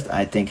Swift.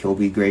 I think he'll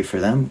be great for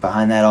them.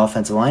 Behind that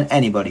offensive line,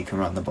 anybody can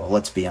run the ball,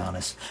 let's be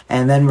honest.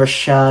 And then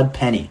Rashad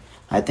Penny.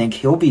 I think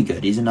he'll be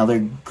good. He's another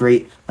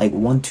great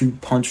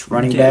 1-2 punch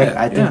running back.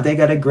 I think they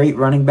got a great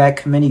running back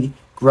committee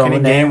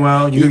growing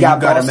there. You got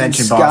Boston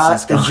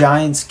Scott, the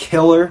Giants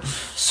killer.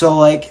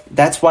 So,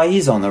 that's why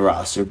he's on the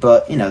roster.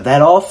 But,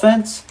 that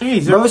offense,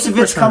 most of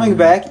it's coming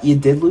back. You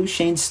did lose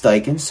Shane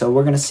Steichen, so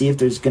we're going to see if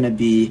there's going to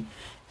be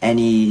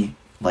any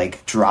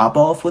drop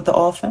off with the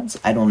offense.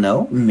 I don't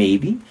know,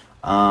 maybe.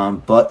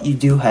 But you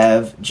do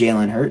have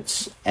Jalen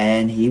Hurts,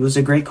 and he was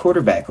a great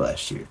quarterback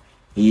last year.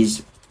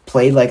 He's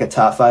played like a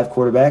top 5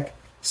 quarterback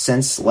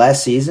since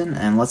last season,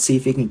 and let's see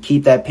if he can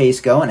keep that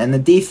pace going. And the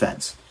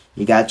defense,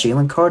 you got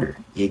Jalen Carter,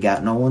 you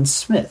got Nolan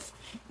Smith,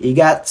 you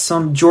got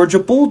some Georgia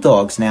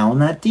Bulldogs now on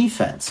that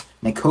defense.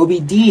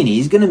 Nakobe Dean,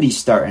 he's going to be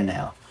starting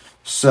now.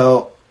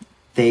 So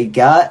they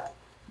got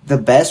the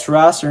best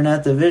roster in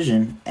that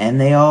division, and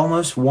they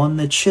almost won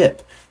the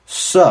chip.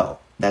 So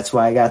that's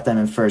why I got them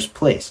in first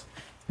place.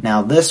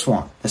 Now this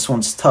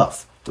one's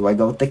tough. Do I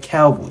go with the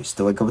Cowboys?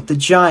 Do I go with the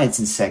Giants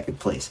in second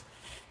place?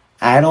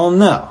 I don't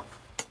know.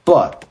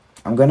 But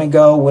I'm going to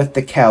go with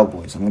the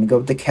Cowboys. I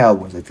think the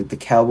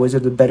Cowboys are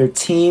the better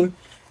team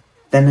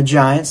than the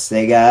Giants.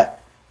 They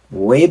got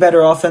way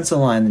better offensive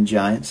line than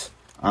Giants.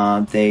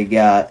 They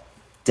got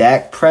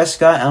Dak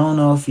Prescott. I don't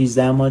know if he's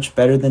that much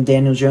better than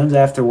Daniel Jones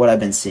after what I've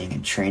been seeing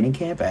in training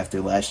camp after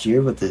last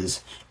year with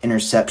his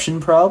interception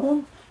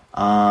problem.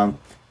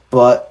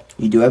 But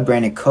you do have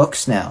Brandon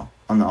Cooks now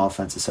on the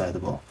offensive side of the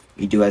ball.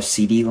 You do have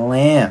CeeDee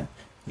Lamb.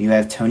 You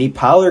have Tony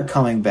Pollard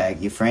coming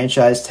back. You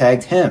franchise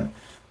tagged him.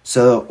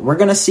 So we're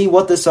going to see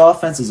what this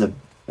offense is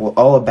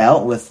all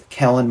about with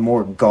Kellen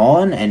Moore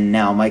gone and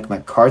now Mike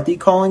McCarthy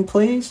calling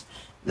plays.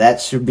 That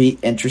should be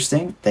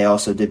interesting. They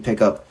also did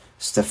pick up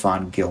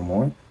Stephon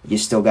Gilmore. You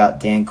still got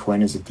Dan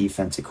Quinn as a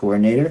defensive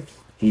coordinator.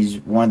 He's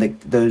one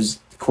of those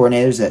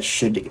coordinators that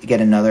should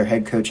get another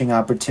head coaching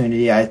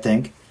opportunity, I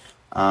think.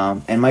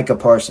 And Micah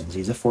Parsons,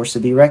 he's a force to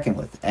be reckoned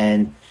with.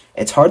 And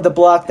it's hard to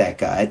block that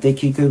guy. I think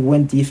he could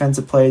win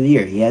Defensive Player of the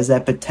Year. He has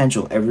that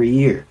potential every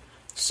year.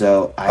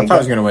 So I thought he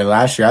was going to win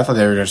last year. I thought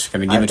they were just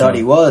going to give it to him. I thought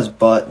he was,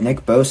 but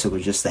Nick Bosa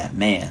was just that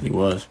man. He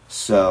was.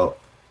 So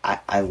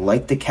I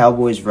like the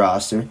Cowboys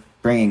roster,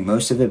 bringing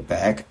most of it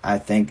back. I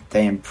think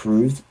they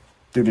improved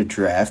through the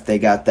draft. They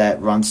got that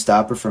run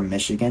stopper from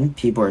Michigan.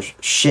 People are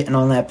shitting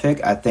on that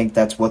pick. I think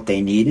that's what they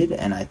needed,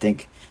 and I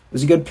think it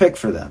was a good pick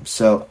for them.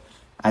 So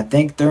I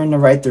think they're in the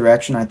right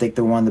direction. I think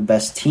they're one of the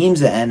best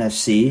teams at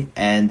NFC,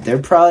 and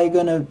they're probably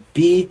going to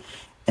be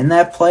in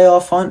that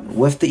playoff hunt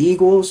with the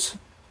Eagles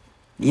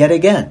yet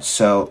again.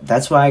 So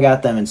that's why I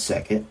got them in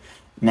second.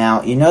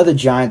 Now, you know the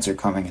Giants are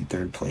coming in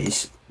third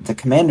place. The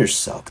Commanders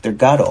suck. They're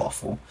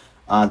god-awful.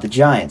 The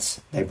Giants,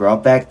 they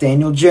brought back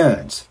Daniel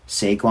Jones.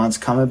 Saquon's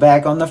coming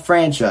back on the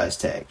franchise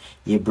tag.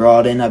 You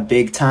brought in a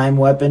big-time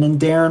weapon in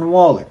Darren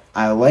Waller.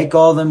 I like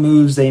all the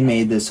moves they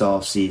made this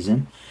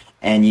offseason.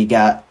 And you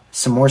got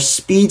some more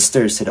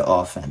speedsters to the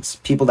offense.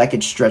 People that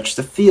could stretch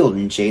the field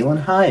in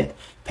Jalen Hyatt,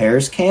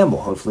 Paris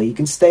Campbell. Hopefully he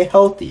can stay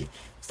healthy.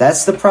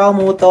 That's the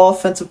problem with the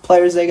offensive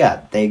players they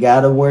got. They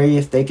got to worry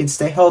if they can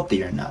stay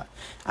healthy or not.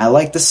 I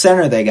like the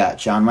center they got,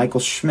 John Michael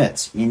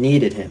Schmitz. You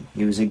needed him.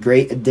 He was a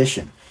great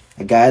addition.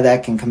 A guy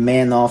that can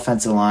command the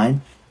offensive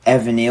line.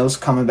 Evan Neal's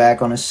coming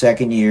back on his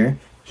second year.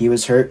 He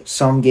was hurt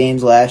some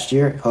games last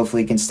year.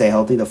 Hopefully he can stay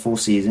healthy the full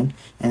season.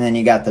 And then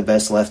you got the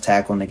best left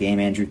tackle in the game,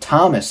 Andrew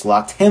Thomas.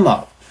 Locked him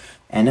up.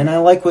 And then I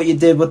like what you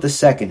did with the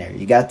secondary.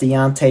 You got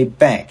Deonte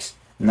Banks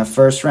in the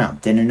first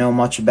round. Didn't know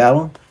much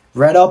about him.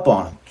 Read up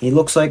on him. He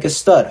looks like a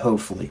stud,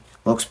 hopefully.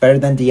 Looks better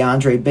than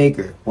DeAndre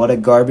Baker. What a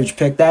garbage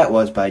pick that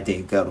was by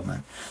Dave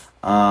Gettleman.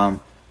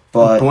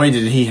 But boy,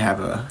 did he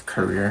have a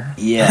career.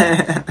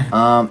 Yeah.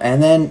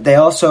 And then they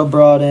also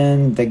brought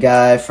in the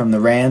guy from the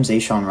Rams,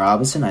 Ashawn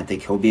Robinson. I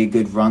think he'll be a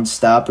good run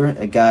stopper,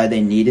 a guy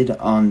they needed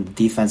on the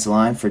defensive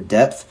line for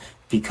depth,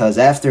 because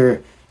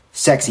after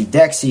Sexy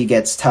Dexy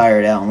gets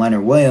tired out and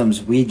Leonard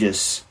Williams, we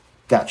just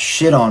got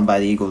shit on by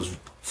the Eagles'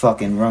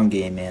 fucking run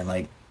game, man.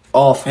 Like,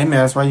 awful. Hey, man,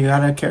 that's why you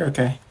got a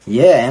Okereke.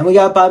 Yeah, and we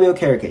got Bobby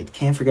Okereke.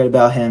 Can't forget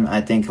about him.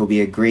 I think he'll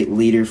be a great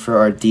leader for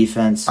our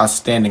defense.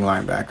 Outstanding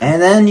linebacker. And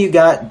then you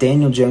got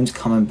Daniel Jones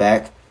coming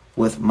back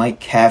with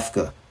Mike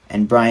Kafka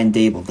and Brian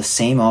Dable, the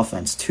same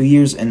offense, 2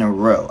 years in a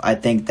row. I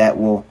think that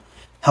will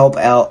help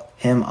out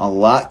him a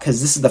lot because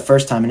this is the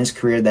first time in his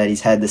career that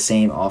he's had the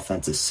same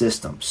offensive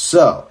system.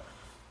 So,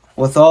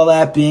 with all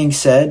that being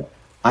said,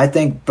 I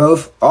think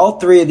all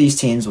three of these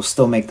teams will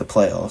still make the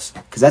playoffs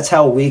because that's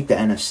how weak the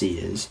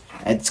NFC is.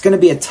 It's going to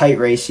be a tight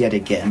race yet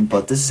again,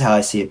 but this is how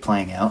I see it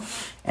playing out.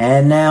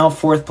 And now,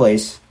 fourth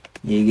place,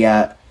 you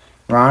got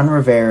Ron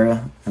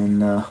Rivera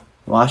and the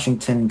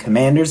Washington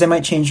Commanders. They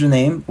might change their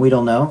name. We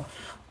don't know.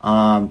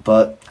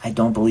 But I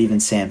don't believe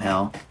in Sam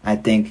Howell. I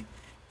think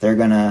they're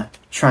going to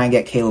try and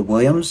get Caleb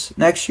Williams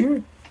next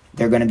year.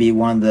 They're going to be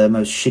one of the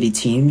most shitty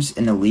teams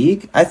in the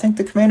league, I think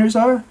the Commanders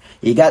are.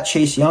 You got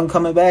Chase Young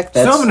coming back.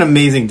 Still have an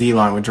amazing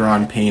D-line with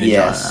Jerron Payne and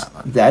John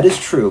Allen. That is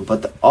true,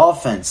 but the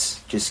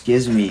offense just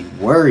gives me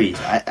worries.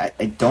 I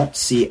don't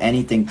see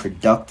anything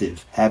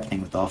productive happening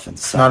with the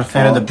offense. Not a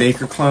fan of the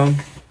Baker clone?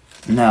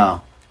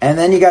 No. And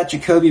then you got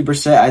Jacoby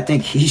Brissett. I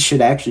think he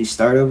should actually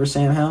start over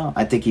Sam Howell.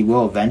 I think he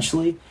will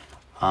eventually.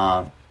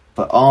 But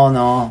all in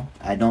all,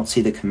 I don't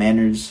see the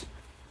Commanders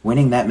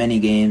winning that many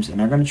games, and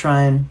they're going to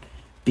try and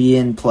be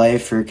in play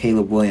for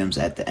Caleb Williams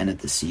at the end of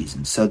the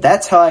season. So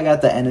that's how I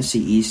got the NFC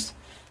East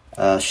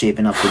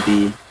shaping up to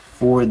be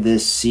for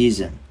this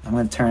season. I'm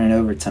going to turn it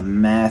over to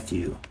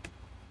Matthew.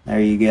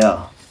 There you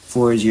go.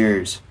 Floor is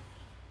yours.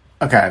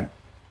 Okay.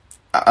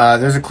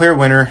 There's a clear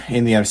winner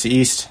in the NFC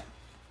East.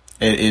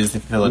 It is the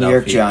Philadelphia New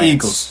York Giants.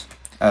 Eagles.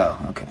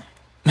 Oh,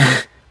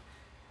 okay.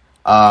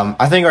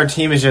 I think our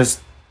team is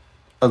just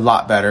a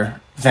lot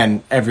better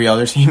than every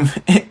other team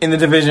in the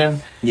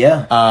division.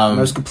 Yeah,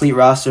 most complete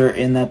roster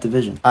in that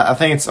division. I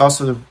think it's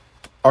also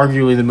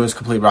arguably the most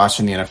complete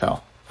roster in the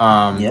NFL.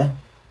 Yeah,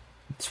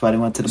 that's why they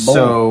went to the bowl.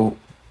 So,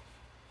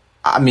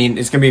 I mean,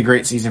 it's gonna be a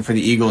great season for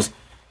the Eagles.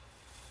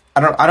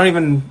 I don't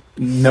even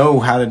know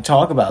how to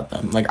talk about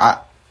them. Like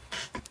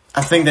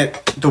I think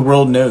that the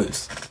world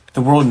knows.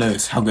 The world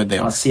knows how good they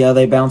are. Let's see how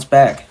they bounce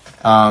back.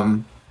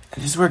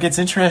 This is where it gets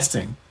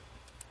interesting.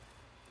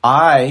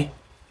 I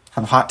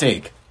have a hot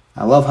take.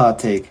 I love hot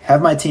take.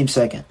 Have my team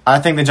second. I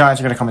think the Giants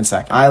are going to come in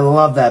second. I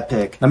love that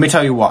pick. Let me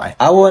tell you why.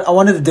 I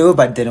wanted to do it,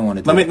 but I didn't want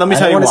to do it. Let me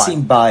tell you why. I don't want to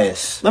seem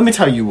biased. Let me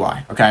tell you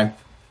why, okay?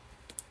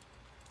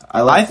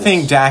 I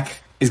think Dak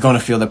is going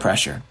to feel the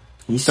pressure.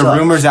 The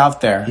rumors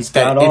out there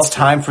that it's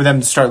time for them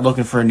to start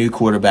looking for a new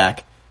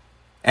quarterback.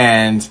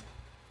 And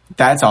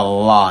that's a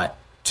lot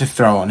to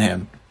throw on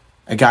him.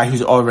 A guy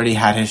who's already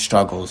had his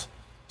struggles.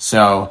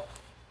 So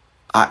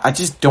I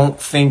just don't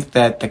think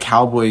that the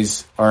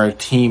Cowboys are a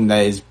team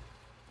that is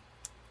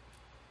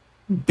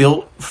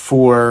built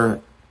for,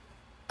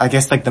 I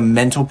guess, like the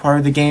mental part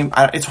of the game.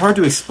 It's hard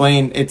to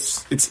explain.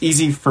 It's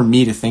easy for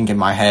me to think in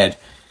my head.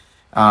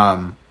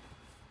 But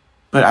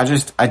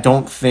I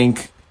don't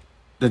think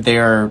that they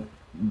are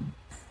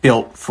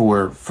built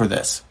for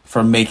this,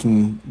 for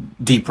making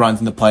deep runs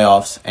in the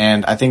playoffs.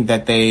 And I think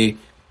that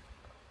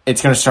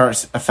it's going to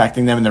start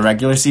affecting them in the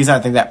regular season. I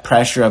think that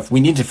pressure of we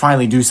need to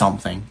finally do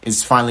something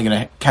is finally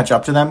going to catch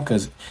up to them,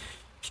 because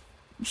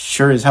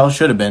sure as hell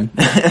should have been.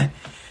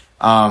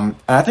 And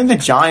I think the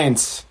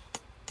Giants,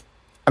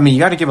 I mean,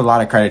 you got to give a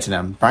lot of credit to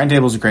them. Brian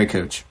Dable's a great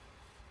coach.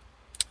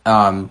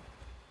 You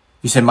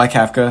said Mike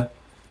Kafka.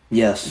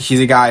 Yes. He's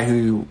a guy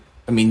who,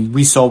 I mean,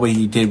 we saw what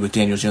he did with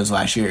Daniel Jones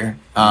last year.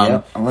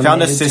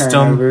 Found a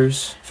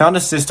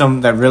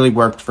system that really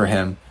worked for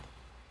him.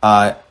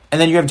 And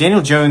then you have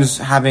Daniel Jones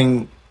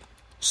having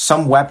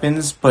some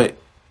weapons, but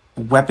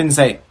weapons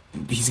that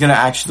he's going to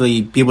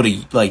actually be able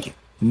to, like,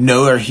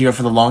 know are here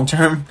for the long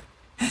term.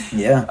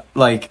 Yeah.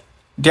 Like,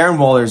 Darren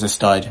Waller is a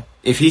stud.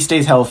 If he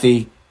stays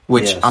healthy,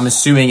 which I'm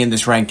assuming in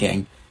this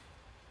ranking,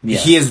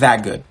 he is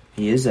that good.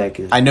 He is that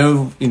good. I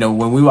know,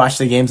 when we watch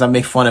the games, I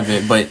make fun of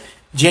it, but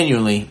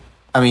genuinely,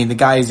 I mean, the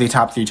guy is a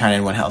top 3 tight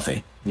end when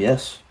healthy.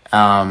 Yes.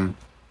 And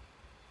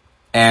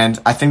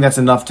I think that's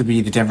enough to be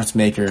the difference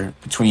maker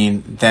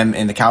between them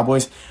and the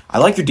Cowboys. I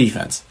like your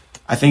defense.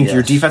 I think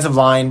your defensive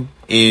line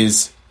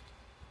is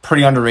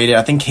pretty underrated.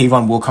 I think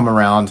Kayvon will come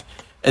around.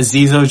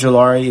 Azeez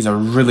Ojulari is a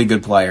really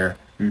good player.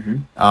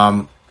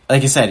 Mm-hmm.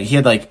 Like I said, he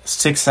had like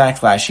 6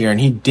 sacks last year, and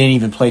he didn't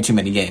even play too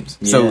many games.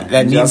 Yeah, so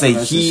that means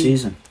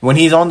that when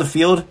he's on the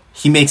field,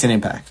 he makes an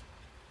impact.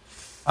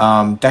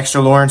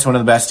 Dexter Lawrence, one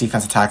of the best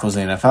defensive tackles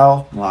in the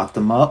NFL. Locked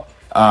him up.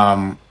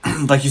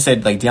 Like you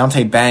said, like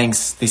Deontay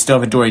Banks, they still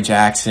have Adoree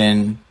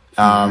Jackson.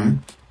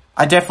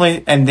 I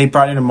definitely, and they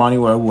brought in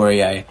Emmanuel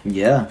Warrior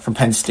from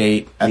Penn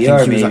State. He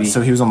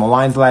was on the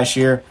Lions last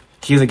year.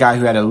 He's a guy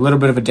who had a little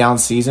bit of a down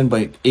season,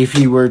 but if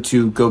he were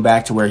to go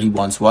back to where he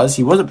once was,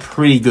 he was a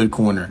pretty good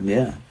corner.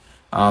 Yeah.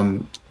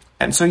 And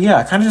so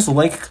I kind of just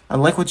like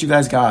what you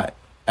guys got.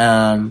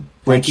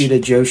 Thank you to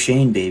Joe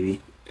Shane,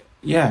 baby.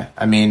 Yeah,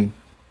 I mean,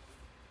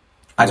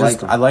 I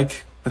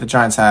like what the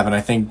Giants have, and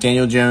I think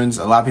Daniel Jones,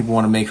 a lot of people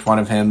want to make fun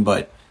of him,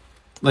 but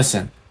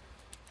listen,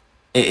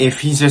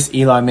 if he's just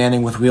Eli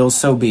Manning with wheels,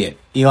 so be it.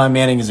 Eli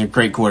Manning is a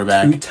great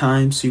quarterback.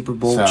 2-time Super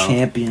Bowl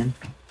champion.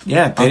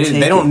 Yeah,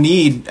 they don't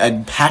need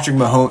a Patrick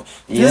Mahomes.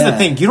 Here's the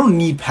thing, you don't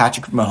need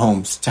Patrick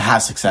Mahomes to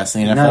have success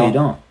in the NFL. No, you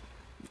don't.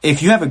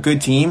 If you have a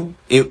good team,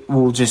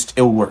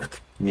 it'll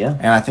work. Yeah.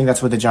 And I think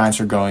that's what the Giants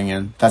are going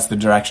in. That's the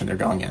direction they're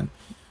going in.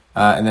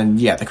 And then,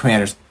 the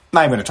Commanders,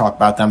 not even going to talk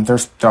about them. They're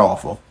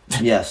awful.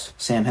 Yes.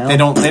 Sam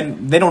Howell.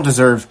 They don't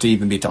deserve to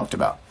even be talked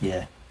about.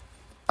 Yeah.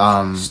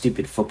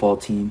 Stupid football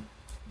team.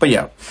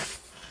 But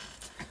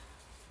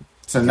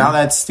So now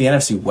that's the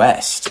NFC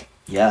West.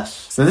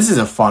 Yes. So this is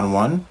a fun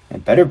one.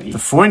 It better be. The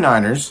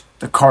 49ers,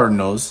 the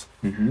Cardinals,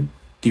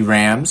 the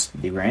Rams,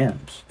 and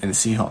the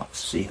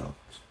Seahawks.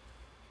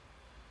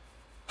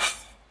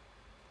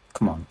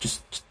 Come on,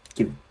 just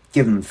give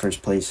them the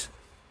first place.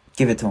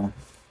 Give it to them.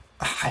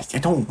 I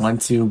don't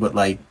want to, but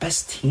like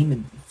best team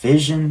in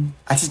division.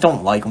 I just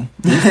don't like them.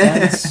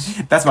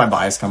 That's my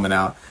bias coming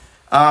out.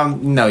 The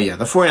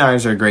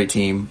 49ers are a great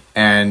team,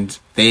 and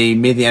they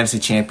made the NFC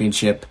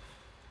Championship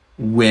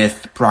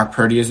with Brock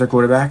Purdy as their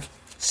quarterback.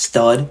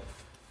 Stud.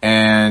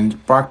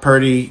 And Brock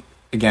Purdy,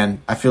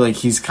 again, I feel like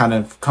he's kind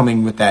of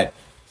coming with that.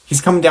 He's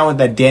coming down with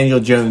that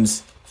Daniel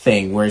Jones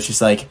thing, where it's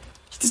just like, he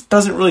just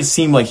doesn't really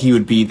seem like he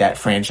would be that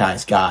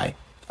franchise guy.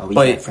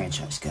 That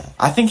franchise guy.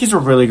 I think he's a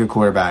really good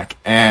quarterback,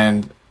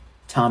 and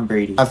Tom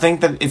Brady. I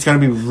think that it's going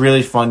to be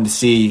really fun to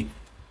see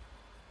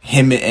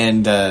him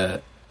and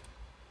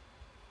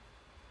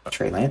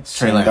Trey Lance.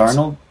 Sam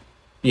Darnold.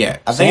 Yeah,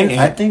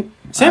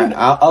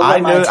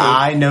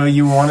 I know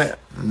you want it.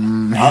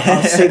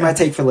 I'll save my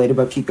take for later,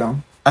 but keep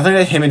going. I think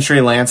that him and Trey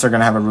Lance are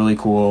going to have a really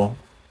cool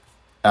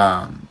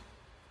kind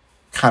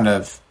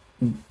of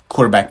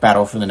quarterback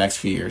battle for the next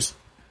few years.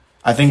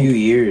 I think few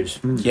years.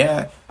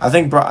 Yeah, I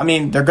think. I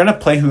mean, they're gonna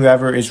play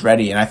whoever is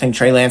ready, and I think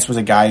Trey Lance was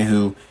a guy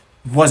who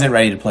wasn't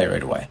ready to play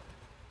right away.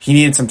 He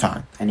needed some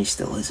time. And he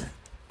still isn't.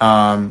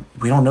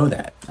 We don't know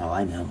that Oh,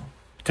 I know.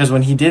 because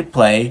when he did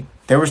play,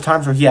 there was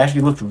times where he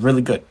actually looked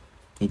really good,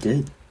 He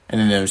did. and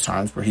then there was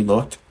times where he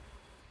looked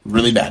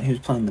really bad. He was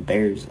playing the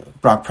Bears, though.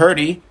 Brock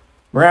Purdy,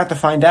 we're gonna have to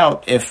find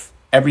out if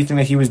everything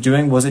that he was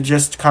doing was it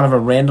just kind of a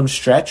random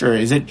stretch or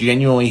is it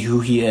genuinely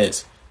who he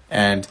is.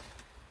 And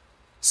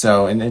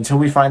so, and until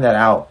we find that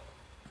out,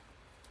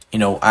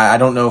 I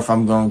don't know if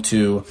I'm going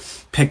to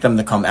pick them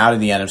to come out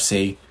of the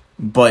NFC,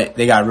 but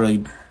they got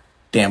really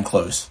damn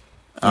close.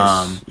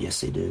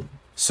 Yes, they did.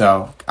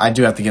 So I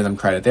do have to give them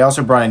credit. They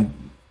also brought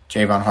in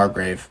Javon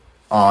Hargrave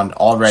on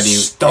already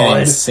an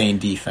insane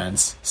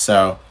defense.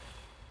 So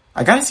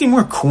I got to see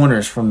more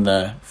corners from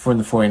the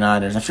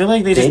 49ers. I feel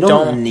like they just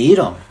don't need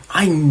them.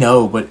 I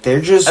know, but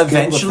they're just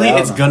eventually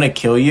it's going to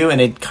kill you,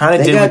 and it kind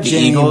of did with the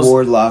Jimmy Eagles.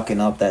 Ward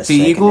locking up that the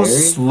secondary.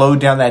 Eagles slowed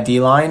down that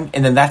D-line,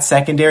 and then that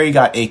secondary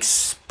got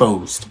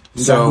exposed.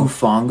 You got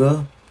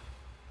Hufanga.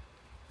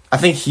 I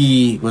think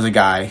he was a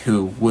guy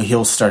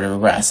he'll start to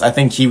regress. I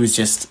think he was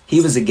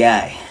a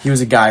guy. He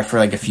was a guy for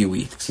like a few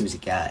weeks. He was a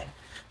guy.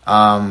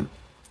 And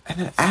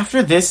then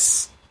after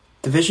this,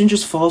 division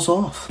just falls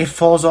off. It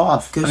falls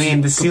off. I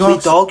mean, the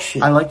Seahawks. Dog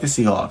shit. I like the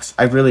Seahawks.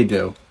 I really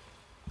do.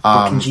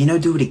 But can Geno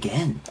do it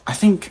again? I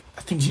think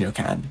Geno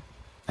can.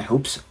 I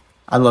hope so.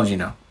 I love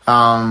Geno.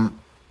 No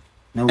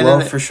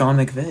love for Sean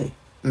McVay.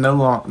 No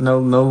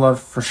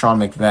love for Sean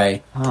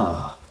McVay.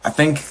 Oh, I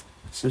think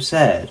so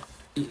sad.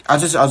 I'll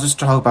just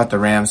talk about the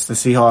Rams. The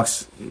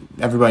Seahawks,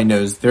 everybody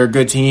knows they're a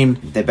good team.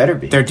 They better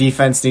be. Their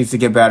defense needs to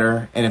get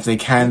better, and if they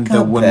can,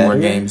 they'll win more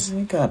games.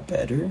 They got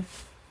better.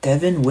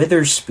 Devin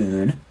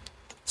Witherspoon,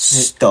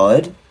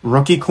 stud.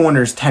 Rookie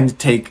corners tend to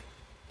take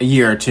a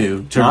year or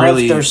two to Not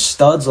really. If they're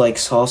studs like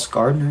Sauce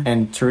Gardner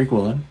and Tariq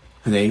Woolen,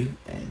 who they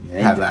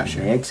had last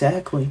year.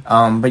 Exactly.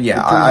 But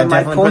yeah, I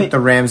definitely put the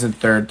Rams in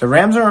third. The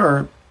Rams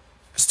are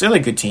still a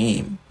good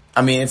team.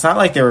 I mean, it's not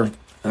like they're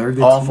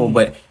awful,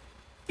 but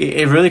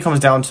it really comes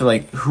down to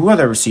like who are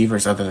the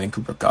receivers other than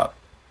Cooper Kupp?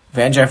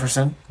 Van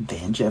Jefferson,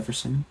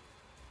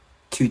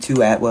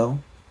 Tutu Atwell,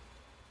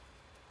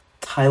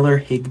 Tyler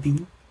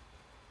Higbee.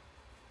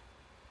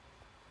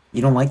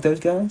 You don't like those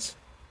guys?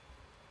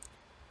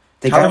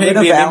 They got rid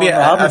of Allen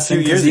Robinson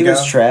because he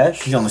was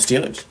trash. He's on the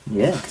Steelers.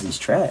 Yeah, because he's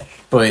trash.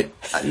 But,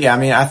 yeah, I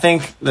mean, I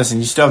think, listen,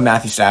 you still have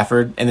Matthew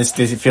Stafford, and it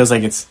feels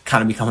like it's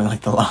kind of becoming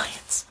like the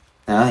Lions.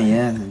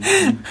 Yeah.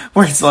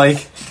 Where it's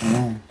like,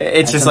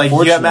 it's just like,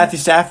 you got Matthew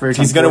Stafford,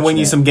 he's going to win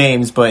you some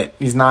games, but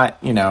he's not,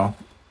 yeah.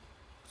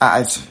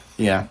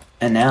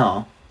 And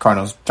now?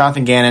 Cardinals.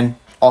 Jonathan Gannon,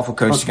 awful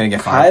coach, he's going to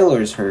get fired.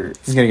 Kyler's hurt.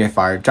 He's going to get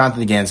fired.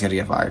 Jonathan Gannon's going to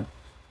get fired.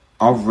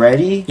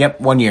 Already?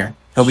 Yep, 1 year.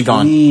 He'll be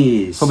gone.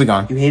 He'll be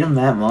gone. You hate him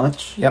that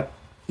much? Yep.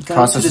 He got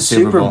us to the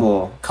Super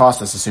Bowl.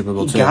 Cost us the Super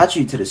Bowl, too. He got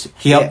you to the Super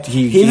Bowl. He helped.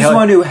 He was the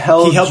one who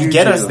held He helped Juju.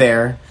 get us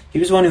there. He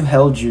was the one who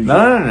held you.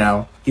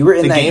 No. You were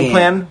in that game. The game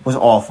plan was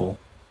awful.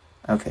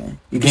 Okay.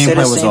 You can say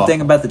the same thing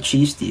about the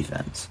Chiefs'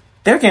 defense.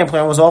 Their game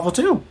plan was awful,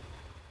 too.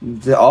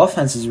 The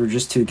offenses were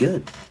just too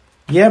good.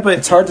 Yeah, but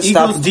it's hard to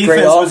stop Eagles'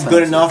 defense was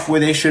good enough where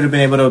they should have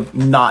been able to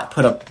not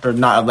put up or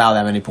not allow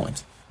that many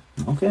points.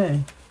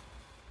 Okay.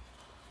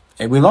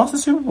 And we lost the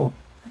Super Bowl.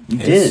 You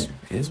did.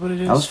 It is what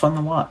it is. That was fun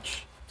to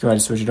watch. Do I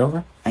just switch it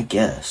over? I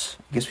guess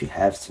we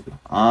have to.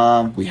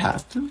 We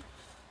have to?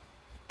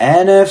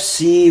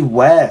 NFC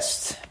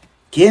West.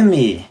 Give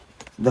me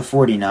the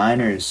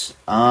 49ers.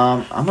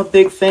 I'm a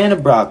big fan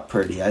of Brock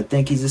Purdy. I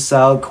think he's a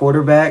solid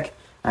quarterback.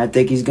 I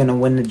think he's going to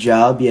win the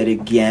job yet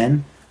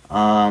again.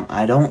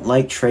 I don't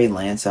like Trey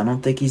Lance. I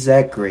don't think he's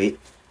that great.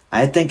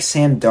 I think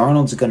Sam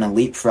Darnold's going to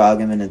leapfrog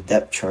him in the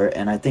depth chart,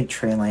 and I think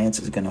Trey Lance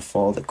is going to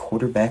fall to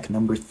quarterback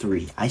number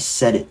 3. I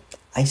said it.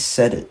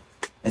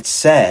 It's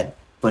sad,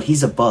 but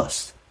he's a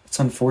bust. It's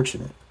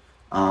unfortunate.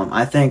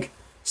 I think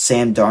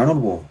Sam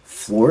Darnold will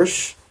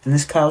flourish in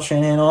this Kyle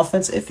Shanahan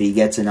offense if he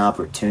gets an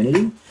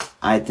opportunity.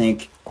 I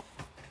think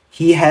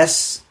he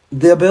has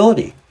the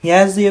ability.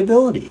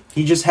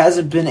 He just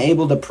hasn't been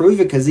able to prove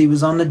it because he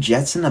was on the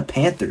Jets and the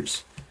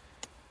Panthers.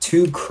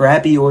 2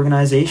 crappy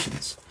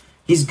organizations.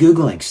 He's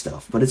Googling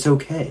stuff, but it's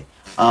okay.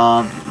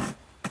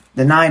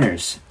 The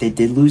Niners, they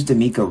did lose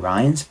D'Amico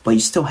Ryans, but you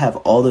still have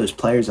all those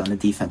players on the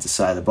defensive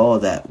side of the ball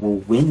that will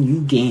win you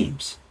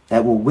games.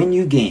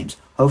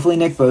 Hopefully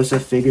Nick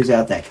Bosa figures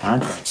out that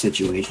contract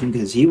situation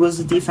because he was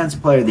the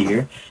defensive player of the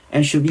year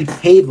and should be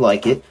paid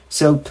like it.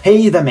 So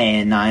pay the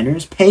man,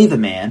 Niners. Pay the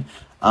man.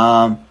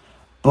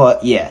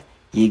 But yeah,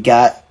 you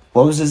got,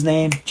 what was his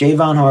name?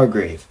 Javon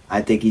Hargrave.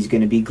 I think he's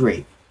going to be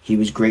great. He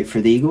was great for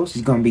the Eagles.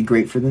 He's going to be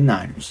great for the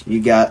Niners.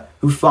 You got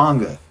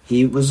Hufanga.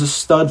 He was a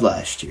stud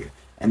last year.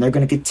 And they're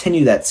going to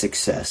continue that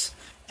success.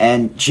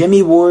 And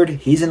Jimmy Ward,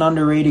 he's an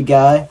underrated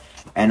guy.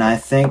 And I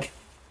think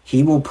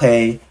he will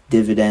pay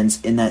dividends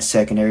in that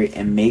secondary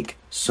and make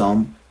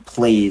some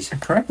plays.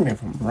 Correct me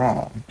if I'm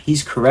wrong.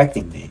 He's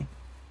correcting me.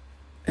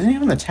 Isn't he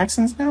on the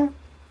Texans now?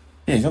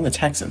 Yeah, he's on the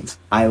Texans.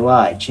 I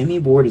lied. Jimmy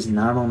Ward is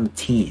not on the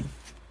team.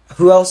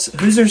 Who else?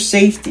 Who's their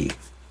safety?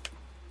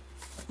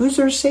 Who's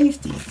their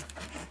safety?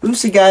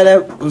 Who's the guy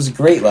that was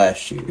great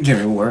last year?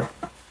 Jimmy Ward.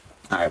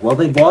 All right. Well,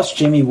 they lost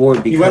Jimmy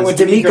Ward because went with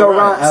D'Amico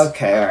Ryan. Ryans.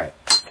 Okay. All right.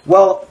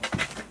 Well,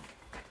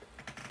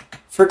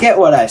 forget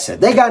what I said.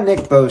 They got Nick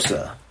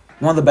Bosa,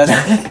 one of the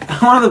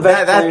best. One of the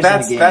best players in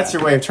the game. That's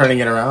your way of turning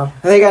it around.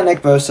 They got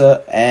Nick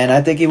Bosa, and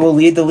I think he will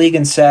lead the league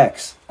in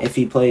sacks if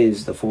he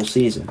plays the full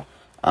season.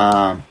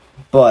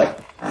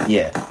 But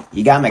yeah,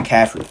 you got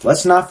McCaffrey.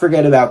 Let's not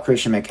forget about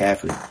Christian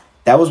McCaffrey.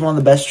 That was one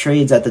of the best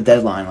trades at the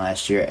deadline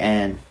last year,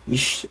 and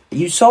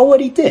you saw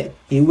what he did.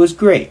 He was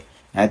great.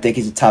 And I think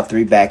he's a top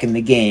 3 back in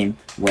the game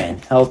when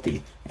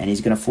healthy, and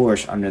he's going to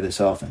flourish under this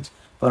offense.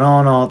 But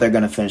all in all, they're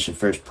going to finish in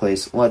first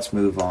place. Let's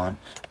move on.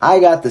 I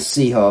got the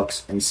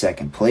Seahawks in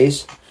second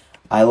place.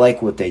 I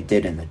like what they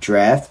did in the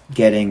draft,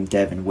 getting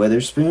Devin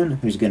Witherspoon,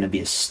 who's going to be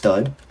a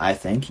stud, I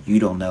think. You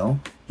don't know.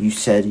 You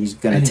said he's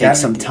going to take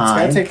some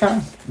time. It's going to take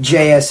time.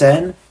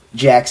 JSN,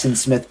 Jackson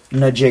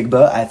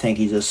Smith-Njigba, I think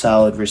he's a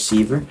solid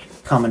receiver.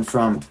 Coming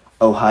from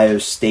Ohio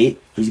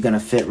State, he's going to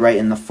fit right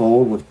in the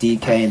fold with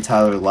DK and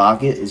Tyler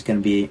Lockett. Is going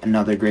to be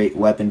another great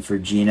weapon for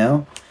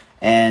Geno.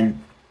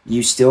 And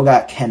you still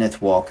got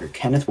Kenneth Walker.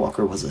 Kenneth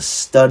Walker was a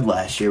stud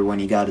last year when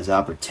he got his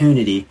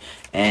opportunity.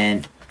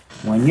 And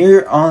when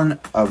you're on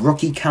a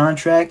rookie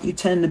contract, you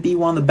tend to be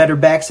one of the better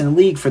backs in the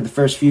league for the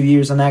first few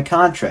years on that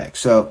contract.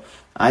 So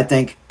I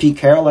think Pete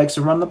Carroll likes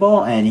to run the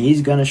ball, and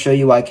he's going to show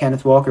you why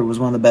Kenneth Walker was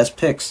one of the best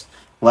picks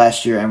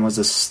last year and was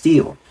a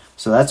steal.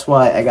 So that's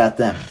why I got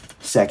them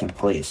second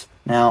place.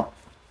 Now,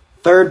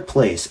 third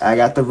place, I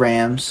got the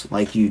Rams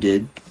like you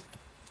did.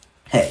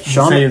 Hey,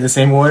 Say the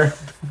same order.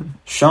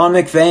 Sean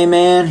McVay,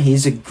 man,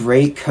 he's a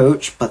great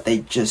coach, but they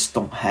just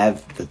don't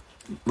have the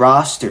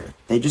roster.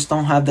 They just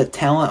don't have the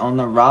talent on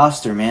the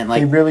roster, man.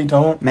 They really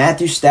don't.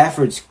 Matthew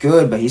Stafford's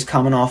good, but he's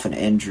coming off an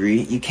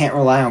injury. You can't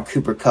rely on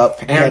Cooper Kupp.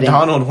 Aaron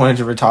Donald wanted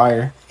to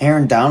retire.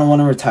 Aaron Donald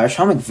wanted to retire.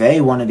 Sean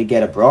McVay wanted to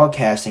get a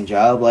broadcasting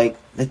job. Like,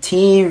 the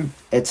team,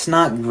 it's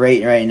not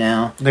great right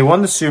now. They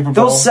won the Super Bowl.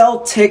 They'll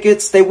sell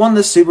tickets. They won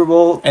the Super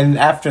Bowl. And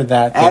after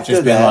that, they've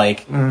just been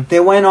like... They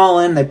went all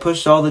in. They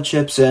pushed all the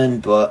chips in.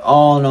 But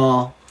all in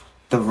all,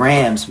 the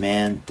Rams,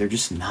 man, they're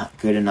just not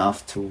good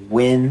enough to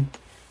win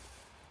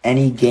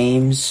any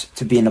games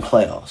to be in the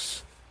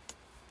playoffs.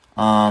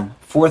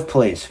 Fourth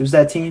place. Who's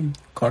that team?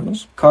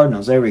 Cardinals?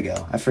 Cardinals. There we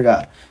go. I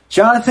forgot.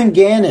 Jonathan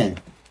Gannon.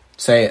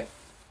 Say it.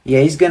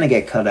 Yeah, he's going to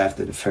get cut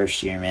after the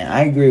first year, man.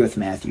 I agree with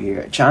Matthew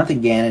here. Jonathan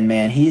Gannon,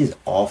 man, he is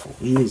awful.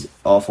 He is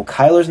awful.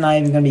 Kyler's not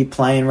even going to be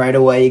playing right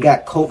away. You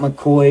got Colt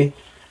McCoy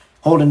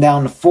holding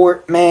down the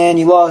fort, man.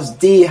 You lost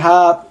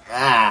D-Hop.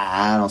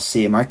 I don't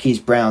see it. Marquise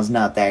Brown's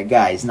not that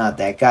guy. He's not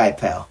that guy,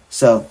 pal.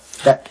 So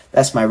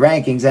that's my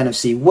rankings.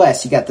 NFC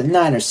West. You got the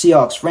Niners,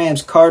 Seahawks,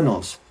 Rams,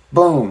 Cardinals.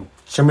 Boom.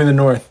 Show me the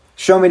North.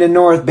 Show me the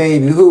North,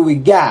 baby. Who we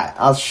got?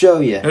 I'll show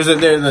you. I was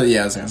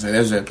gonna say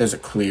there's a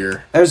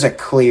clear. There's a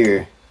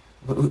clear.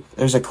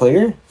 There's a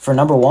clear for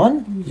number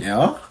one.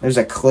 Yeah. There's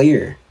a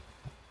clear.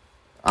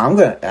 I'm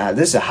gonna.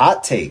 This is a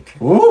hot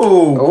take.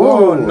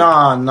 Ooh.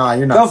 Nah.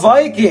 You're not. The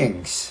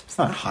Vikings. It's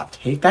not a hot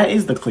take. That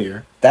is the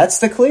clear. That's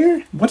the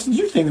clear. What did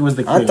you think was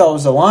the clear? I thought it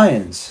was the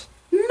Lions.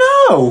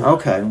 No.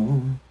 Okay,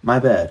 my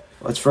bad.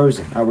 It's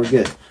frozen. All right, we're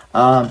good.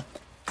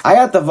 I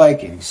got the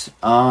Vikings.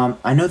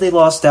 I know they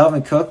lost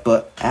Dalvin Cook,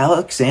 but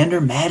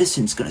Alexander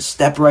Madison's going to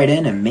step right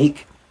in and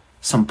make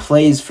some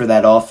plays for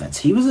that offense.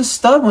 He was a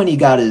stud when he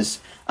got his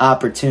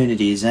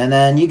opportunities. And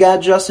then you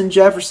got Justin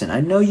Jefferson.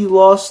 I know you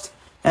lost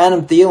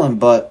Adam Thielen,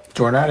 but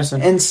Jordan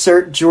Addison.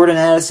 Insert Jordan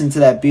Addison to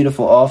that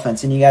beautiful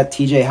offense. And you got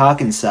TJ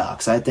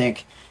Hawkinsocks. I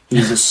think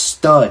he's a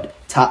stud.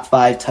 Top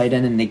 5 tight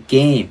end in the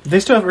game.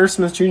 They still have Irv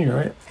Smith Jr.,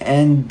 right?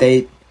 And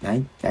I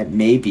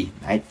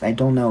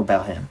don't know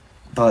about him.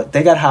 But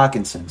they got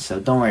Hawkinson, so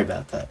don't worry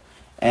about that.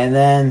 And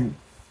then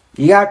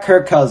you got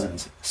Kirk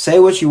Cousins. Say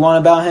what you want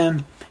about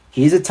him.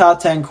 He's a top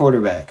 10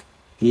 quarterback.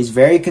 He's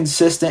very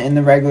consistent in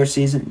the regular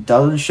season.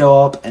 Doesn't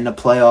show up in the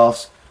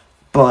playoffs.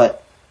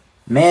 But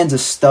man's a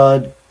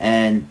stud.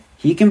 And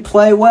he can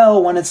play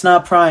well when it's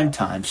not prime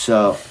time.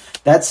 So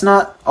that's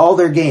not all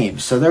their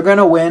games. So they're going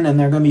to win, and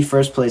they're going to be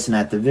first place in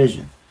that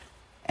division.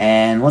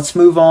 And let's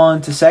move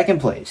on to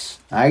second place.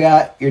 I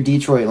got your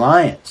Detroit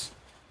Lions.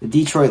 The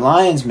Detroit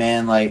Lions,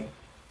 man, like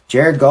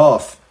Jared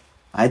Goff,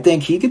 I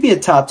think he could be a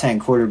top 10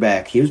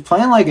 quarterback. He was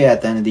playing like it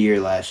at the end of the year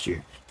last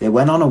year. They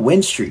went on a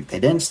win streak. They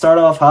didn't start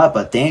off hot,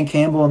 but Dan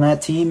Campbell and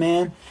that team,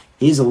 man,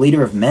 he's a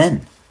leader of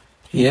men.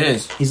 He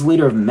is. He's a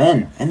leader of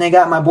men. And they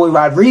got my boy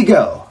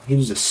Rodrigo. He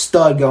was a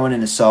stud going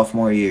into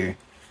sophomore year.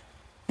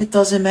 It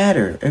doesn't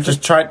matter.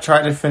 Just try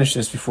to finish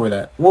this before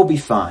that. We'll be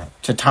fine.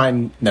 To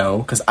time, no,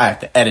 because I have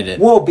to edit it.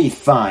 We'll be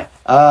fine.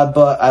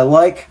 But I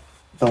like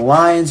the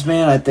Lions,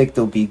 man. I think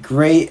they'll be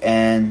great.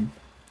 And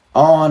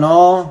all in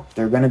all,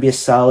 they're going to be a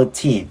solid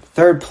team.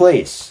 Third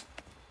place.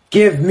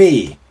 Give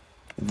me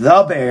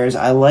the Bears.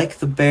 I like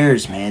the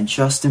Bears, man.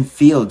 Justin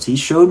Fields. He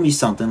showed me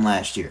something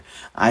last year.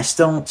 I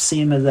still don't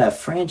see him as that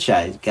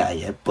franchise guy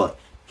yet, but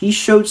he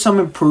showed some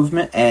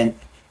improvement and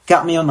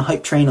got me on the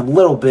hype train a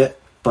little bit.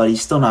 But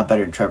he's still not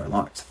better than Trevor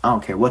Lawrence. I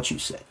don't care what you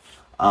say.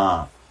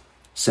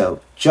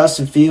 So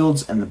Justin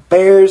Fields and the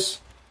Bears,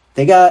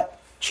 they got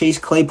Chase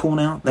Claypool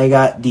now. They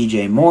got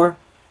DJ Moore.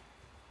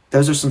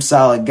 Those are some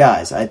solid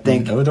guys. I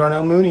think. No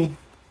Darnell Mooney.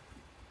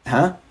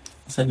 Huh?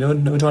 I said no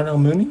Darnell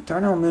Mooney?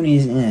 Darnell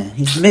Mooney's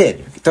he's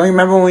mid. Don't you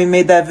remember when we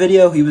made that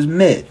video? He was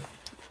mid.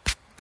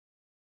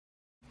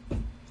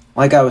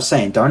 Like I was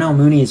saying, Darnell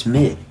Mooney is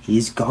mid.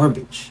 He's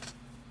garbage.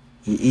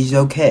 He's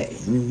okay.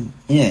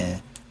 Yeah.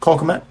 Cole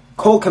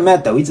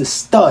Kmet, though, he's a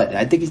stud.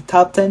 I think he's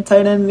top 10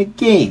 tight end in the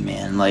game,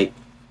 man. Like,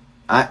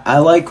 I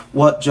like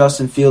what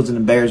Justin Fields and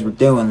the Bears were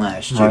doing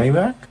last year. Running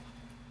back?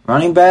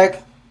 Running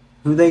back?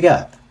 Who they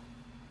got?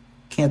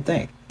 Can't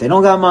think. They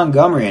don't got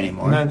Montgomery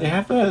anymore. No, they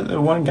have the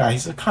one guy.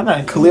 He's kind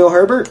of Khalil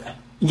Herbert?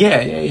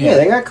 Yeah. Yeah,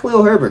 they got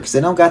Khalil Herbert because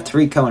they don't got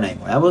Tariq Cohen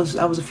anymore. That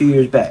was a few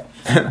years back.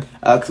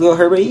 Khalil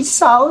Herbert, he's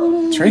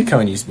solid. Tariq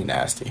Cohen used to be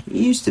nasty.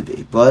 He used to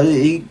be, but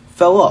he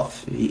fell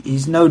off.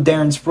 He's no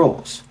Darren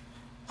Sproles.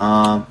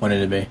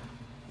 Wanted to be.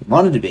 He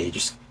wanted to be,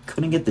 just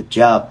couldn't get the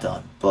job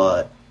done.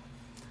 But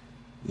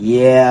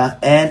yeah,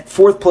 and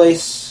fourth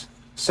place.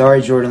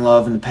 Sorry, Jordan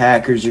Love and the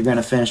Packers. You're going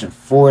to finish in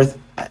fourth.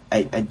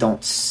 I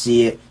don't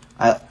see it.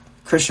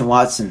 Christian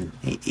Watson,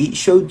 he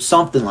showed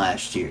something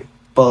last year,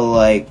 but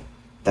like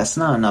that's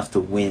not enough to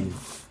win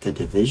the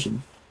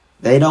division.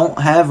 They don't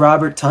have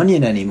Robert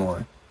Tonyan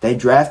anymore. They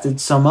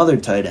drafted some other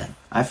tight end.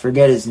 I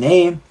forget his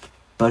name,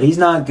 but he's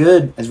not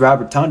good as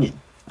Robert Tonyan.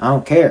 I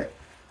don't care.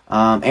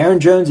 Aaron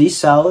Jones, he's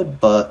solid,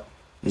 but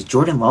is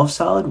Jordan Love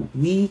solid?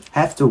 We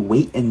have to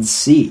wait and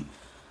see.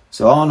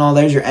 So all in all,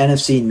 there's your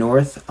NFC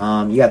North.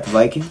 You got the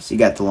Vikings, you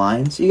got the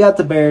Lions, you got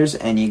the Bears,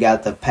 and you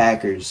got the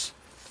Packers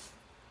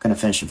going to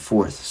finish in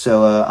fourth.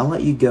 So I'll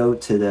let you go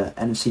to the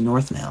NFC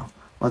North now.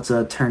 Let's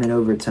turn it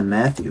over to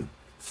Matthew.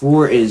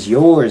 Floor is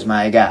yours,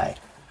 my guy.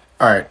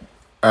 All right.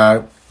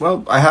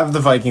 Well, I have the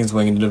Vikings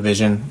winning the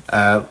division.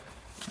 So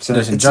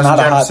listen, it's Justin not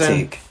a Jefferson, hot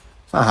take.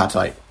 It's not a hot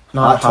take.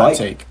 Not a hot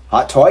take.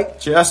 Hot take?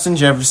 Justin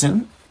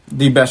Jefferson,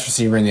 the best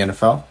receiver in the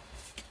NFL.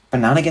 But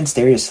not against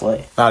Darius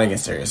Slay. Not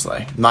against Darius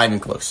Slay. Not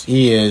even close.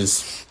 He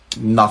is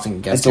nothing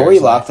against Adoree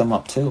Darius Slay. locked them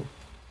up too.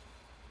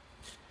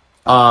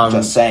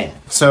 Just saying.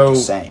 So,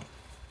 Just saying.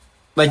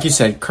 like you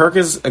said, Kirk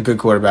is a good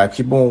quarterback.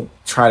 People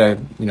try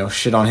to,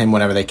 shit on him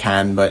whenever they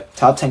can, but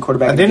Top 10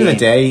 quarterback at the end in of the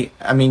day,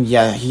 I mean,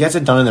 yeah, he gets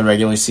it done in the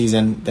regular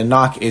season. The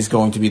knock is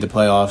going to be the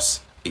playoffs.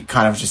 It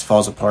kind of just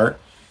falls apart.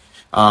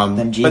 But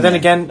then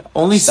again,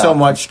 only so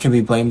much can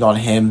be blamed on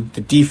him.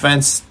 The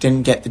defense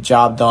didn't get the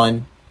job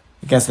done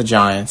against the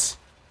Giants.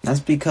 That's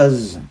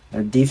because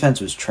their defense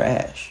was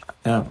trash.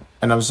 Yeah.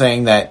 And I'm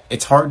saying that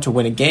it's hard to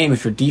win a game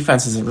if your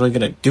defense isn't really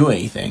going to do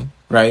anything,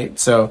 right?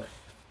 So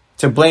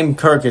to blame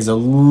Kirk is a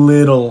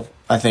little,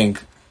 I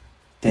think.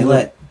 They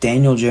let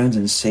Daniel Jones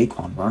and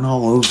Saquon run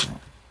all over them.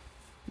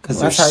 Because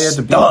that's how you have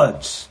to be.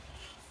 Studs.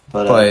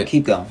 But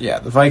keep going. Yeah,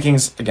 the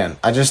Vikings, again,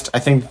 I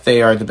think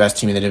they are the best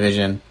team in the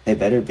division. They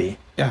better be.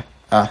 Yeah.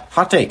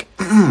 Hot take.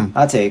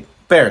 Hot take.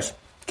 Bears.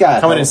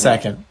 God. Coming in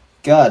second.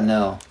 God,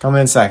 no.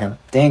 Coming in second.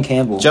 Dan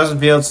Campbell. Justin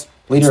Fields.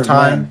 Leader it's of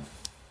time. men.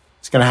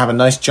 It's going to have a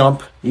nice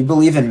jump. You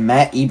believe in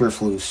Matt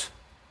Eberflus?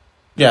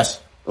 Yes.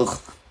 Ugh.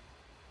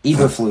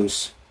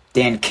 Eberflus.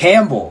 Dan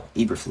Campbell.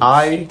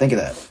 Eberflus. Think of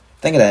that.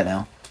 Think of that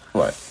now.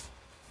 What?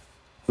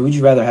 Who would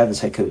you rather have as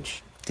head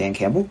coach? Dan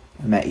Campbell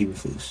or Matt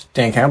Eberflus?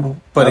 Dan Campbell.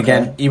 But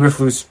again,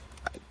 Eberflus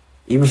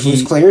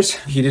clears?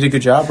 He did a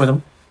good job with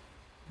him.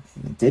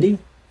 Did he?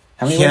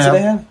 How many wins did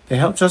they have? They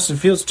helped Justin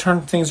Fields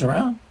turn things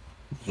around.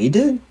 He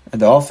did.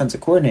 The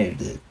offensive coordinator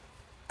did.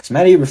 Because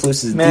Matt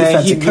Eberflus is a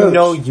defensive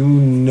coach. You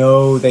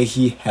know that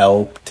he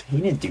helped. He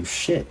didn't do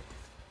shit.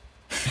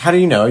 How do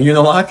you know? Are you in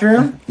the locker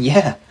room?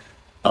 Yeah.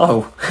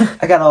 Oh.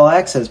 I got all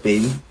access,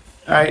 baby.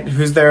 All right.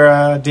 Who's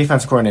their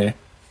defense coordinator?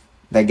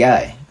 That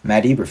guy,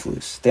 Matt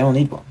Eberflus. They don't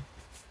need one.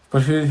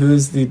 But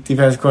who's the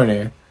defense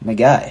coordinator? The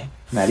guy,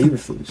 Matt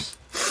Eberflus.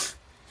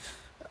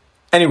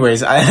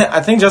 Anyways, I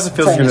think Justin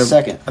Fields is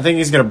going to. I think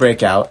he's going to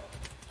break out.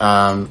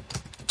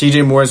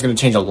 DJ Moore is going to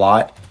change a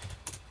lot.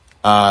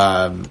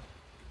 Alan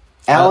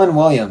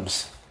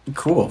Williams.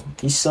 Cool.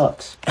 He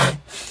sucks.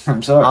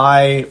 I'm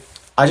sorry.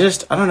 I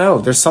don't know.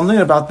 There's something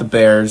about the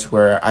Bears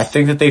where I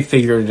think that they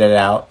figured it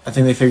out. I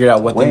think they figured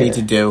out what they need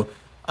to do.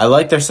 I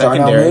like their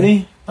secondary.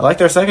 Mooney? I like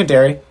their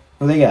secondary.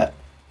 Who they got?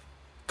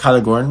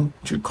 Kyler Gordon,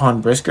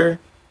 Jaquan Brisker,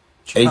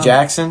 Eddie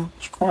Jackson.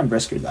 Jaquan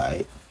Brisker's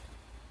alright.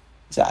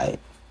 He's alright.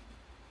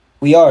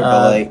 We are,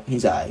 but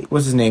he's alright.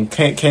 What's his name?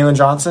 Kalen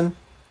Johnson?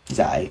 He's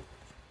alright.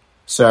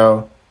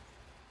 So,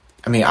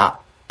 I mean,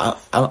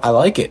 I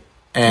like it.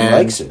 And he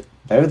likes it.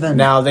 Better than...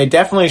 Now, they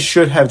definitely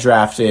should have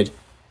drafted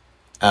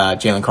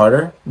Jalen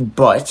Carter,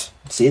 but...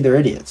 See, they're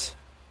idiots.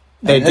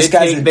 This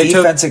guy's a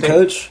defensive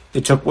coach.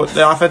 They took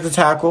the offensive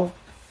tackle.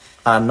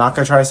 I'm not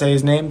going to try to say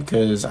his name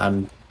because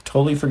I'm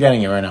totally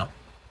forgetting it right now.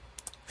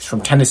 He's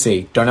from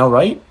Tennessee. Darnell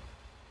Wright?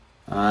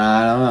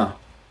 I don't know.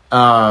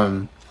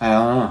 I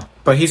don't know.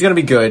 But he's going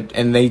to be good,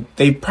 and they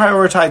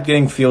prioritize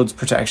getting Fields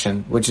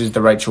protection, which is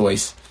the right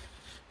choice.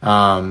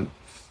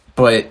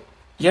 But,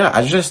 yeah,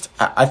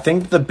 I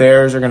think the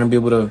Bears are going to be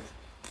able to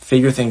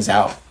figure things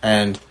out.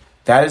 And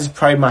That is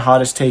probably my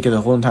hottest take of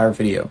the whole entire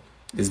video,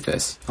 is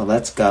this. Well,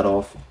 that's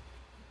god-awful.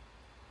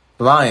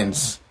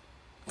 Lions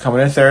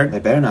coming in third. They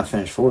better not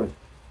finish fourth.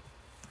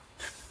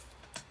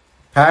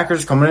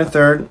 Packers coming in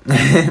third.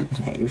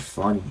 Hey, you're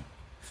funny.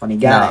 Funny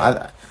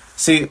guy.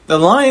 See, the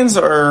Lions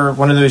are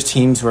one of those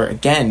teams where,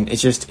 again,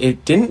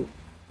 it didn't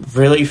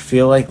really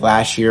feel like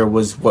last year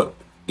was what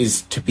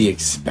is to be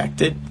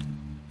expected.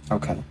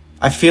 Okay.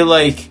 I feel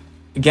like,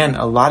 again,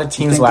 a lot of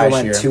teams last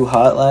year. They went too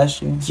hot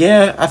last year?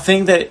 Yeah, I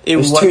think that it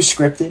was too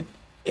scripted.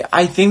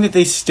 I think that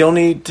they still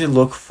need to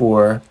look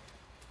for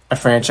a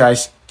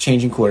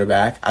franchise-changing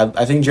quarterback.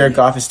 I think Jared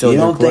Goff is still a good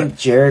quarterback. You don't think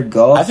Jared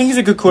Goff? I think he's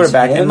a good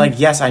quarterback. And, like,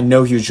 yes, I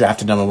know he was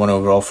drafted number 1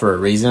 overall for a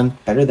reason.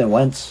 Better than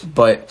Wentz.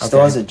 But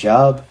still has a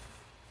job.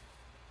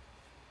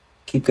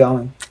 Keep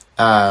going.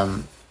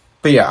 But,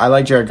 yeah, I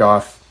like Jared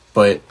Goff.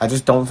 But I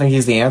just don't think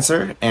he's the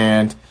answer.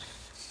 And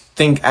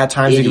think at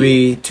times he could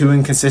be too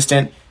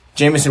inconsistent.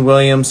 Jameson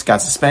Williams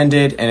got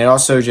suspended. And it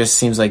also just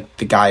seems like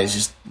the guy is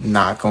just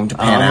not going to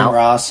pan out.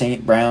 Ross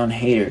St. Brown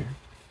hater.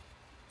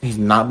 He's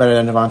not better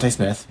than Devontae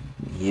Smith.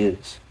 He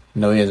is.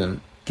 No, he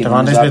isn't.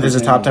 Devontae Smith is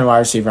a top 10 wide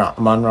receiver.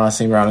 Amon-Ra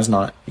St. Brown is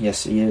not.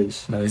 Yes, he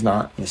is. No, he's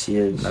not. Yes, he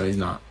is. No, he's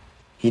not.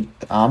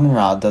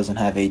 Amon-Ra doesn't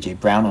have A.J.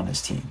 Brown on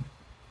his team.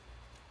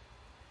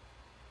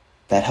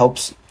 That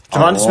helps.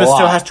 Devontae Smith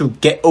still has to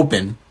get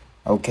open.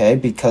 Okay,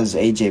 because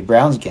A.J.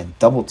 Brown's getting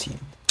double teamed.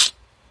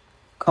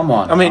 Come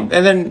on. I mean,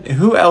 and then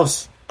who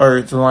else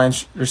are the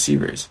Lions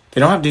receivers?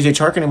 They don't have DJ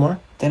Chark anymore.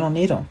 They don't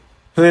need him.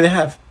 Who do they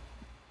have?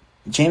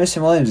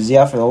 Jameson Williams, is he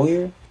out for the whole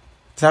year?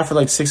 He's out for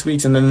like 6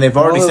 weeks, and then they've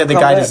already said the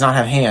guy does not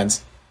have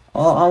hands.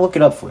 Well, I'll look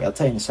it up for you. I'll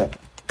tell you in a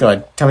second. Go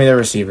ahead. Tell me their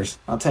receivers.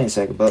 I'll tell you in a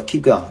second, but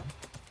keep going.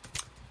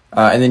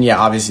 And then, yeah,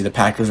 obviously the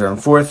Packers are in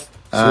fourth.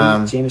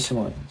 Jameson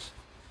Williams.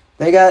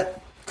 They got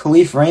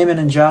Khalif Raymond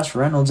and Josh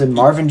Reynolds, and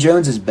Marvin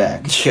Jones is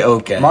back.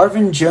 Okay.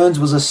 Marvin Jones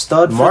was a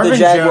stud for the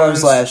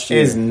Jaguars last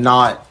year. Is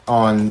not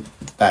on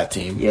that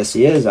team. Yes,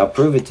 he is. I'll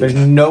prove it to you.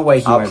 There's no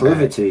way I'll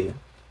prove it to you.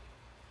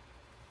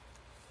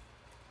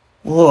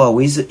 Whoa,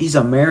 he's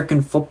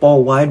American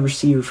football wide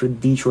receiver for the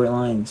Detroit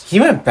Lions. He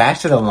went back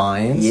to the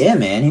Lions? Yeah,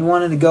 man. He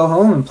wanted to go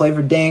home and play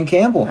for Dan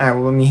Campbell.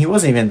 Well, I mean, he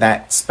wasn't even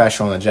that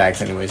special in the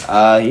Jags anyways.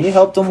 He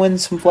helped them win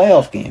some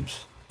playoff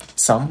games.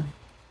 Some?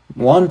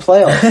 One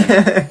playoff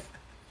game.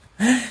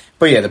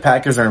 But yeah, the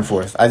Packers are in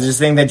fourth. I just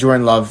think that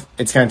Jordan Love,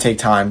 it's going to take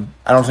time.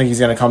 I don't think he's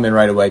going to come in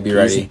right away, be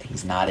ready.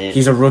 He's not it.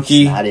 He's a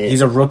rookie.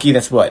 He's a rookie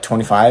that's what,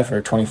 25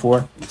 or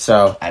 24?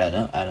 So I don't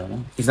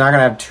know. He's not going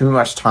to have too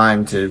much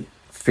time to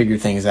figure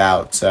things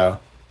out. So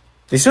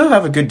they still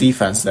have a good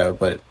defense though,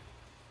 but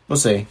we'll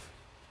see.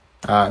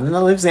 And then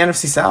that leaves the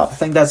NFC South. I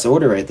think that's the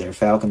order right there.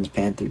 Falcons,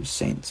 Panthers,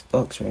 Saints,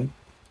 Bucks, right?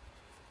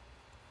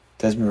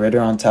 Desmond Ridder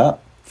on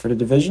top for the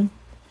division?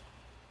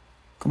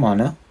 Come on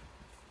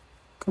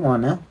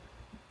now.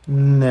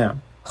 No.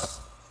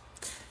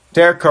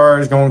 Derek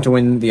Carr is going to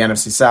win the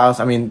NFC South.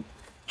 I mean,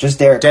 just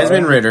Derek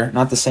Desmond Carr, Ridder.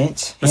 Not the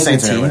Saints. He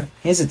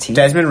has a team.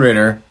 Desmond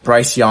Ridder,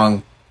 Bryce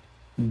Young,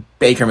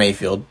 Baker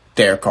Mayfield,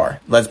 Derek Carr.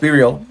 Let's be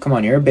real. Come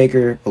on, you're a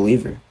Baker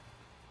believer.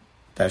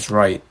 That's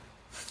right.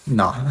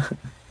 Nah.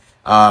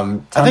 I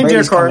think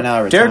Derek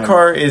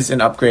Carr is an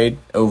upgrade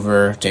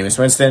over Jameis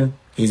Winston.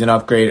 He's an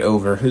upgrade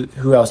over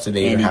who else did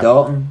they even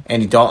have?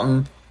 Andy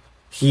Dalton.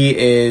 He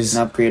is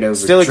an upgrade over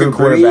still a good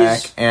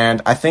quarterback,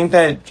 and I think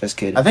that just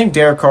kidding. I think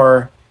Derek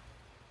Carr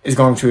is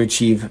going to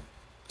achieve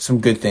some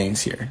good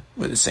things here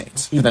with the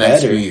Saints for the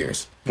next few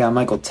years. Got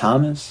Michael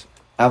Thomas.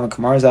 Alvin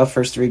Kamara's out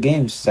first 3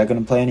 games. Is that going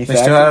to play any factor?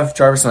 They still have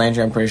Jarvis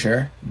Landry, I'm pretty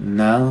sure.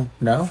 No.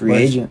 Free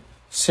agent.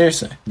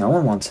 Seriously. No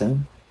one wants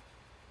him.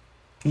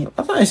 I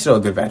thought he's still a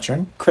good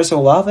veteran. Chris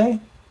Olave?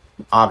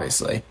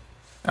 Obviously.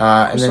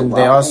 And then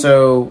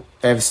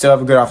they still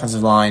have a good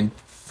offensive line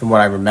from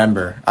what I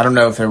remember. I don't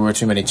know if there were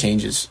too many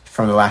changes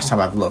from the last time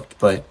I've looked,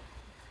 but...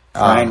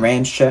 Ryan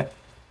Ramczyk.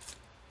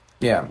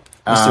 Yeah.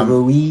 Mr.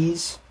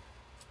 Ruiz.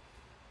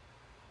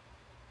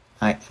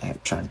 I'm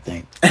trying to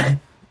think.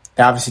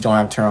 They obviously don't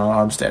have Terrell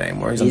Armstead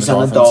anymore. He's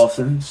on the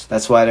Dolphins.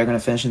 That's why they're going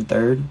to finish in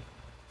third.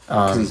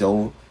 Because he's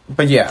old.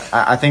 But yeah,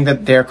 I think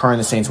that Derek Carr and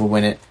the Saints will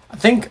win it. I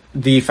think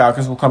the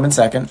Falcons will come in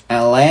second.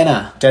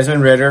 Atlanta.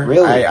 Desmond Ridder.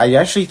 Really? I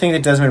actually think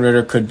that Desmond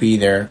Ridder could be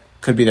their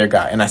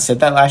guy. And I said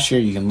that last year.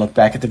 You can look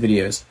back at the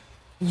videos.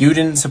 You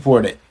didn't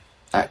support it.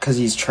 Because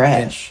he's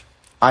trash.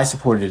 I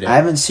supported it. I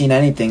haven't seen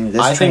anything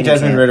I think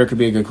Desmond Ridder could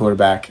be a good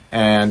quarterback.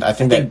 And I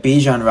think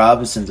Bijan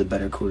Robinson's a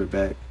better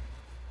quarterback.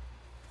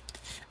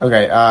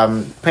 Okay,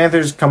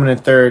 Panthers coming in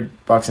third,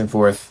 Bucks in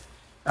fourth.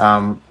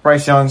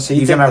 Bryce Young, so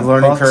he's going to have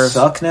learning curves.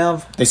 Suck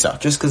now? They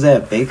suck. Just because they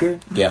have Baker?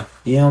 Yeah.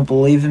 You don't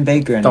believe in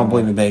Baker anymore? Don't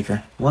believe in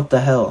Baker. What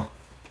the hell?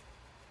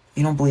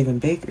 You don't believe in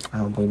Baker? I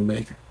don't believe in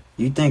Baker.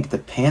 You think the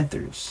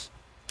Panthers,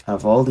 out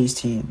of all these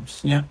teams,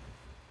 yeah,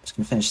 is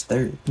going to finish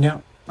third? Yeah.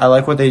 I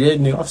like what they did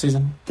in the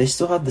offseason. They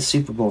still have the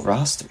Super Bowl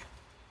roster,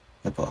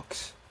 the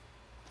Bucks.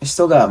 They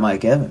still got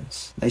Mike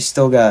Evans. They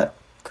still got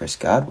Chris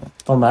Godwin.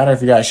 Don't matter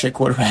if you got a shit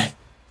quarterback.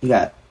 You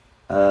got,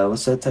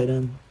 what's that tight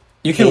end?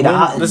 You can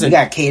win. Listen, you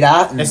got Kate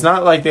Otten. It's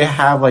not like they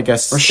have like a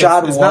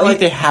Rashad White. It's not like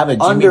they have a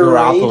Jimmy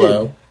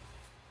Garoppolo.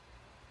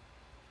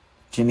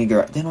 Jimmy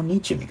Garoppolo. They don't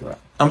need Jimmy Garoppolo.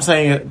 I'm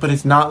saying, but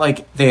it's not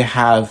like they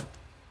have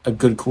a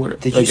good quarter.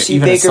 Did like, you see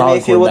even a Baker solid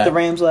Mayfield with the quarterback.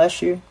 Rams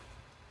last year?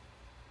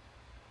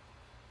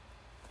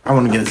 I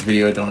want to get this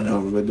video. I don't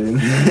know, but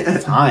dude.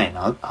 Fine,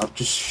 I'll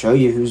just show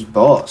you who's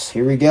boss.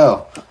 Here we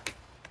go.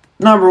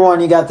 Number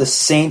 1, you got the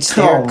Saints,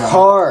 Derek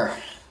Carr.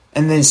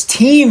 And this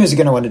team is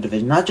going to win the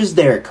division, not just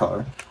Derek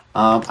Carr.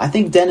 I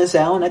think Dennis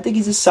Allen, I think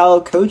he's a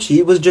solid coach.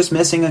 He was just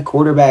missing a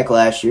quarterback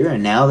last year,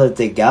 and now that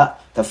they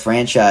got the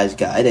franchise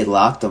guy, they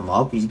locked him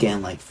up. He's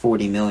getting like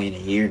 $40 million a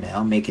year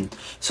now, making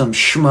some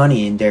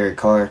shmoney in Derek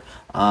Carr.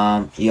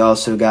 He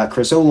also got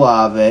Chris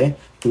Olave,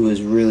 who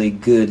was really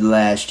good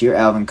last year,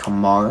 Alvin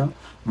Kamara.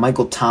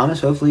 Michael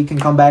Thomas, hopefully he can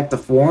come back to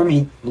form.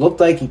 He looked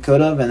like he could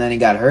have, and then he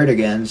got hurt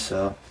again,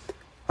 so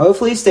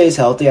hopefully he stays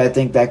healthy. I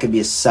think that could be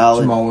a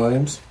solid...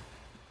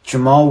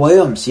 Jamal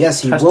Williams,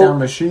 yes, he Touchdown will.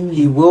 Machine.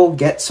 He will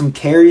get some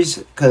carries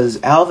because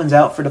Alvin's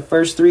out for the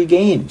first 3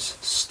 games.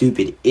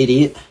 Stupid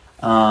idiot.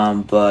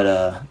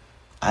 But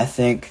I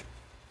think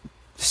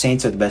the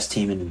Saints are the best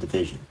team in the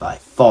division by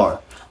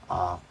far.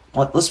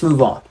 Let's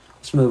move on.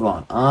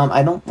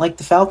 I don't like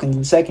the Falcons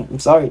in second. I'm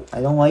sorry,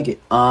 I don't like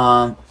it.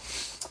 Don't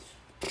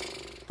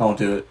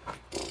do it.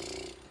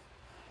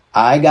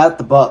 I got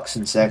the Bucks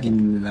in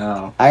second.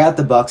 No. I got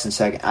the Bucks in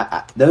second.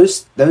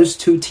 Those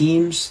 2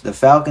 teams, the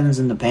Falcons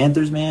and the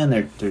Panthers, man,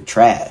 they're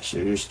trash.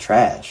 They're just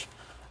trash.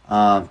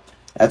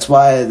 That's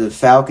why the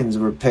Falcons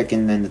were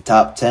picking in the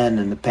top 10,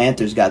 and the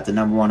Panthers got the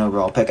number 1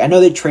 overall pick. I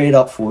know they traded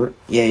up for it.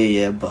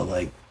 Yeah. But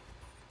like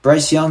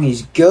Bryce Young,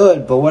 he's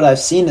good. But what I've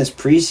seen this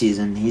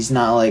preseason, he's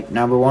not like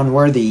number 1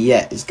 worthy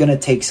yet. It's gonna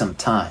take some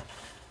time.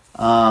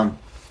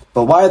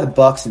 But why are the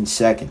Bucks in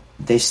second?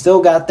 They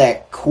still got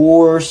that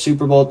core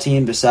Super Bowl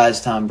team besides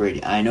Tom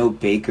Brady. I know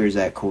Baker's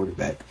at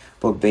quarterback,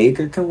 but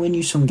Baker can win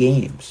you some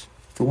games.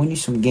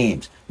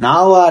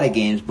 Not a lot of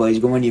games, but he's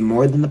going to win you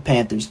more than the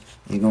Panthers.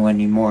 He's going to win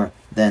you more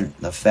than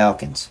the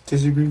Falcons.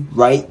 Disagree.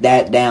 Write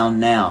that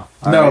down now.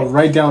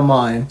 Write down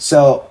mine.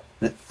 So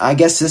I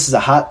guess this is a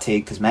hot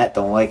take because Matt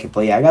don't like it,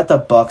 but yeah, I got the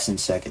Bucks in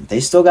second. They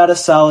still got a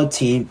solid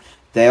team.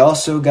 They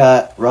also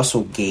got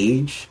Russell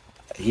Gage.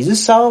 He's a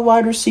solid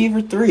wide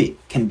receiver 3.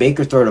 Can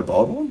Baker throw the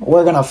ball to him?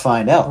 We're going to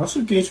find out.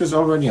 Russell Gage was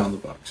already on the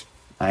Bucks.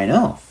 I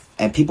know.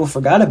 And people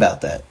forgot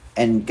about that.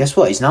 And guess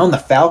what? He's not on the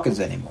Falcons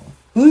anymore.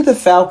 Who do the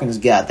Falcons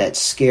got that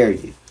scare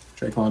you?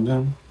 Drake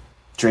London.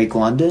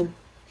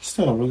 He's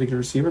still a really good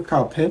receiver.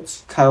 Kyle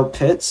Pitts.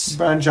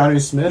 Brian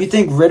Jonnu Smith. You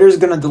think Ritter's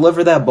going to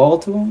deliver that ball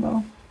to him,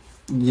 though?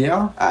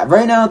 Yeah.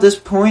 Right now, at this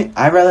point,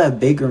 I'd rather have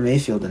Baker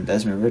Mayfield than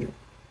Desmond Ridder.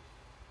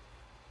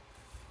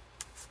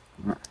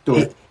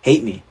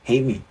 Hate me.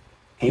 Hate me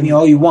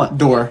all you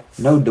want.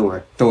 No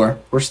door.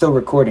 We're still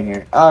recording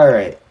here. All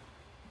right.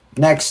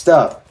 Next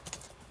up,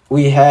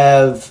 we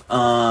have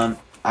I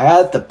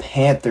got the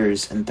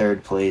Panthers in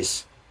third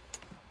place.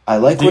 I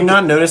like. Do you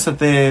not notice that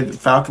the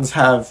Falcons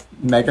have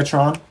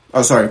Megatron?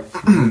 Oh, sorry.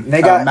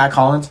 They got Matt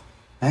Collins.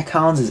 Matt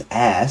Collins is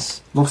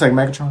ass. Looks like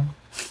Megatron.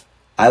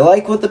 I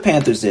like what the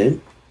Panthers did,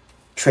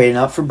 trading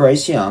up for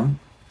Bryce Young.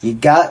 You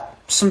got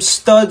some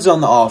studs on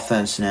the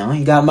offense now.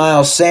 You got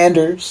Miles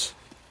Sanders,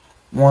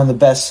 one of the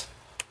best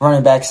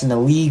running backs in the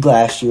league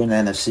last year in the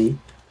NFC.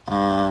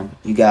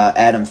 You got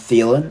Adam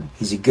Thielen.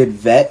 He's a good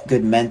vet,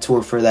 good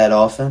mentor for that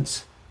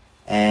offense.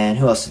 And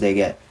who else did they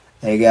get?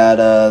 They got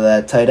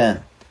that tight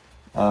end,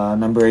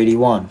 number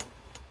 81.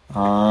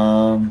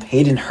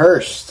 Hayden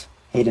Hurst.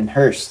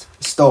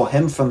 Stole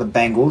him from the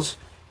Bengals.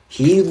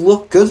 He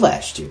looked good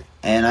last year.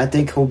 And I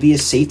think he'll be a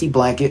safety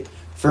blanket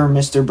for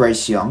Mr.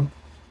 Bryce Young.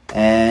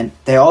 And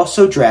they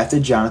also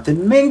drafted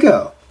Jonathan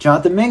Mingo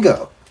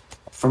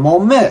from Ole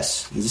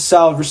Miss. He's a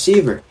solid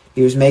receiver.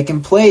 He was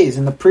making plays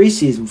in the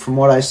preseason from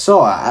what I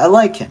saw. I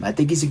like him. I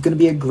think he's going to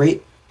be a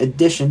great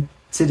addition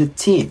to the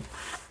team.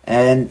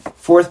 And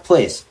fourth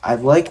place, I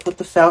like what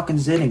the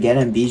Falcons did in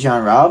getting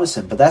Bijan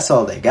Robinson, but that's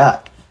all they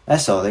got.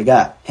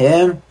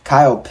 Him,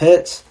 Kyle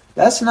Pitts,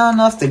 that's not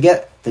enough to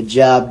get the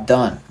job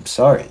done. I'm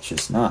sorry, it's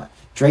just not.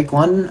 Drake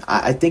London,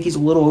 I think he's a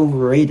little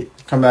overrated.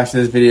 Come back to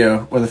this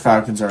video where the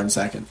Falcons are in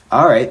second.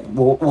 All right,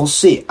 we'll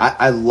see.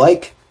 I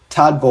like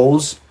Todd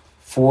Bowles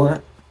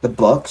for the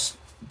Bucks.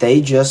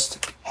 They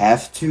just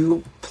have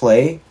to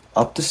play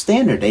up to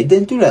standard. They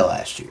didn't do that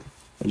last year.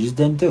 They just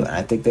didn't do it.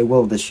 I think they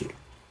will this year.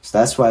 So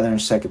that's why they're in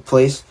second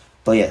place.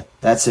 But yeah,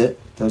 that's it.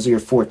 Those are your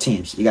 4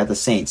 teams. You got the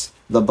Saints,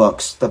 the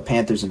Bucks, the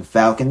Panthers, and the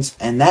Falcons.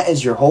 And that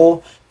is your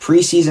whole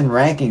preseason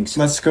rankings.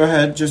 Let's go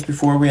ahead just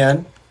before we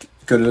end.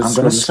 I'm going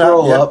to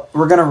scroll up.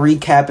 We're going to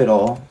recap it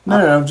all. No,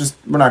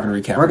 we're not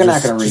going to recap. We're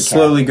not going to recap. Just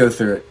slowly go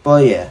through it.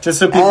 But yeah. Just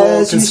so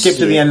people can skip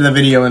to the end of the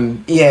video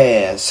and...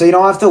 Yeah. So you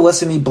don't have to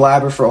listen to me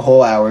blabber for a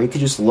whole hour. You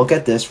could just look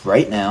at this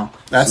right now.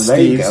 That's so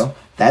there Steve's. You go.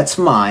 That's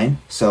mine.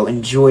 So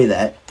enjoy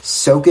that.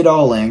 Soak it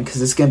all in because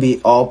it's going to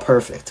be all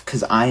perfect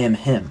because I am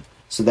him.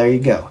 So there you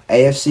go.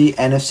 AFC,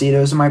 NFC,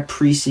 those are my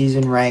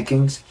preseason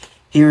rankings.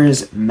 Here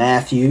is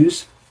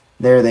Matthews.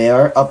 There they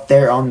are up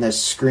there on the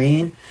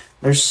screen.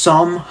 There's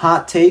some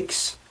hot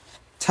takes.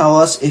 Tell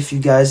us if you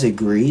guys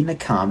agree in the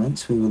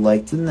comments. We would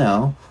like to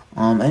know.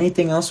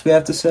 Anything else we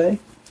have to say?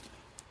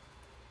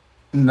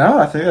 No,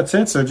 I think that's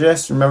it. So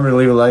just remember to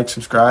leave a like,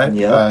 subscribe,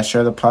 Yep.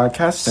 share the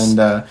podcast,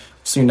 and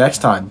see you next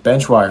time.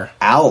 BenchWire.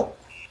 Out.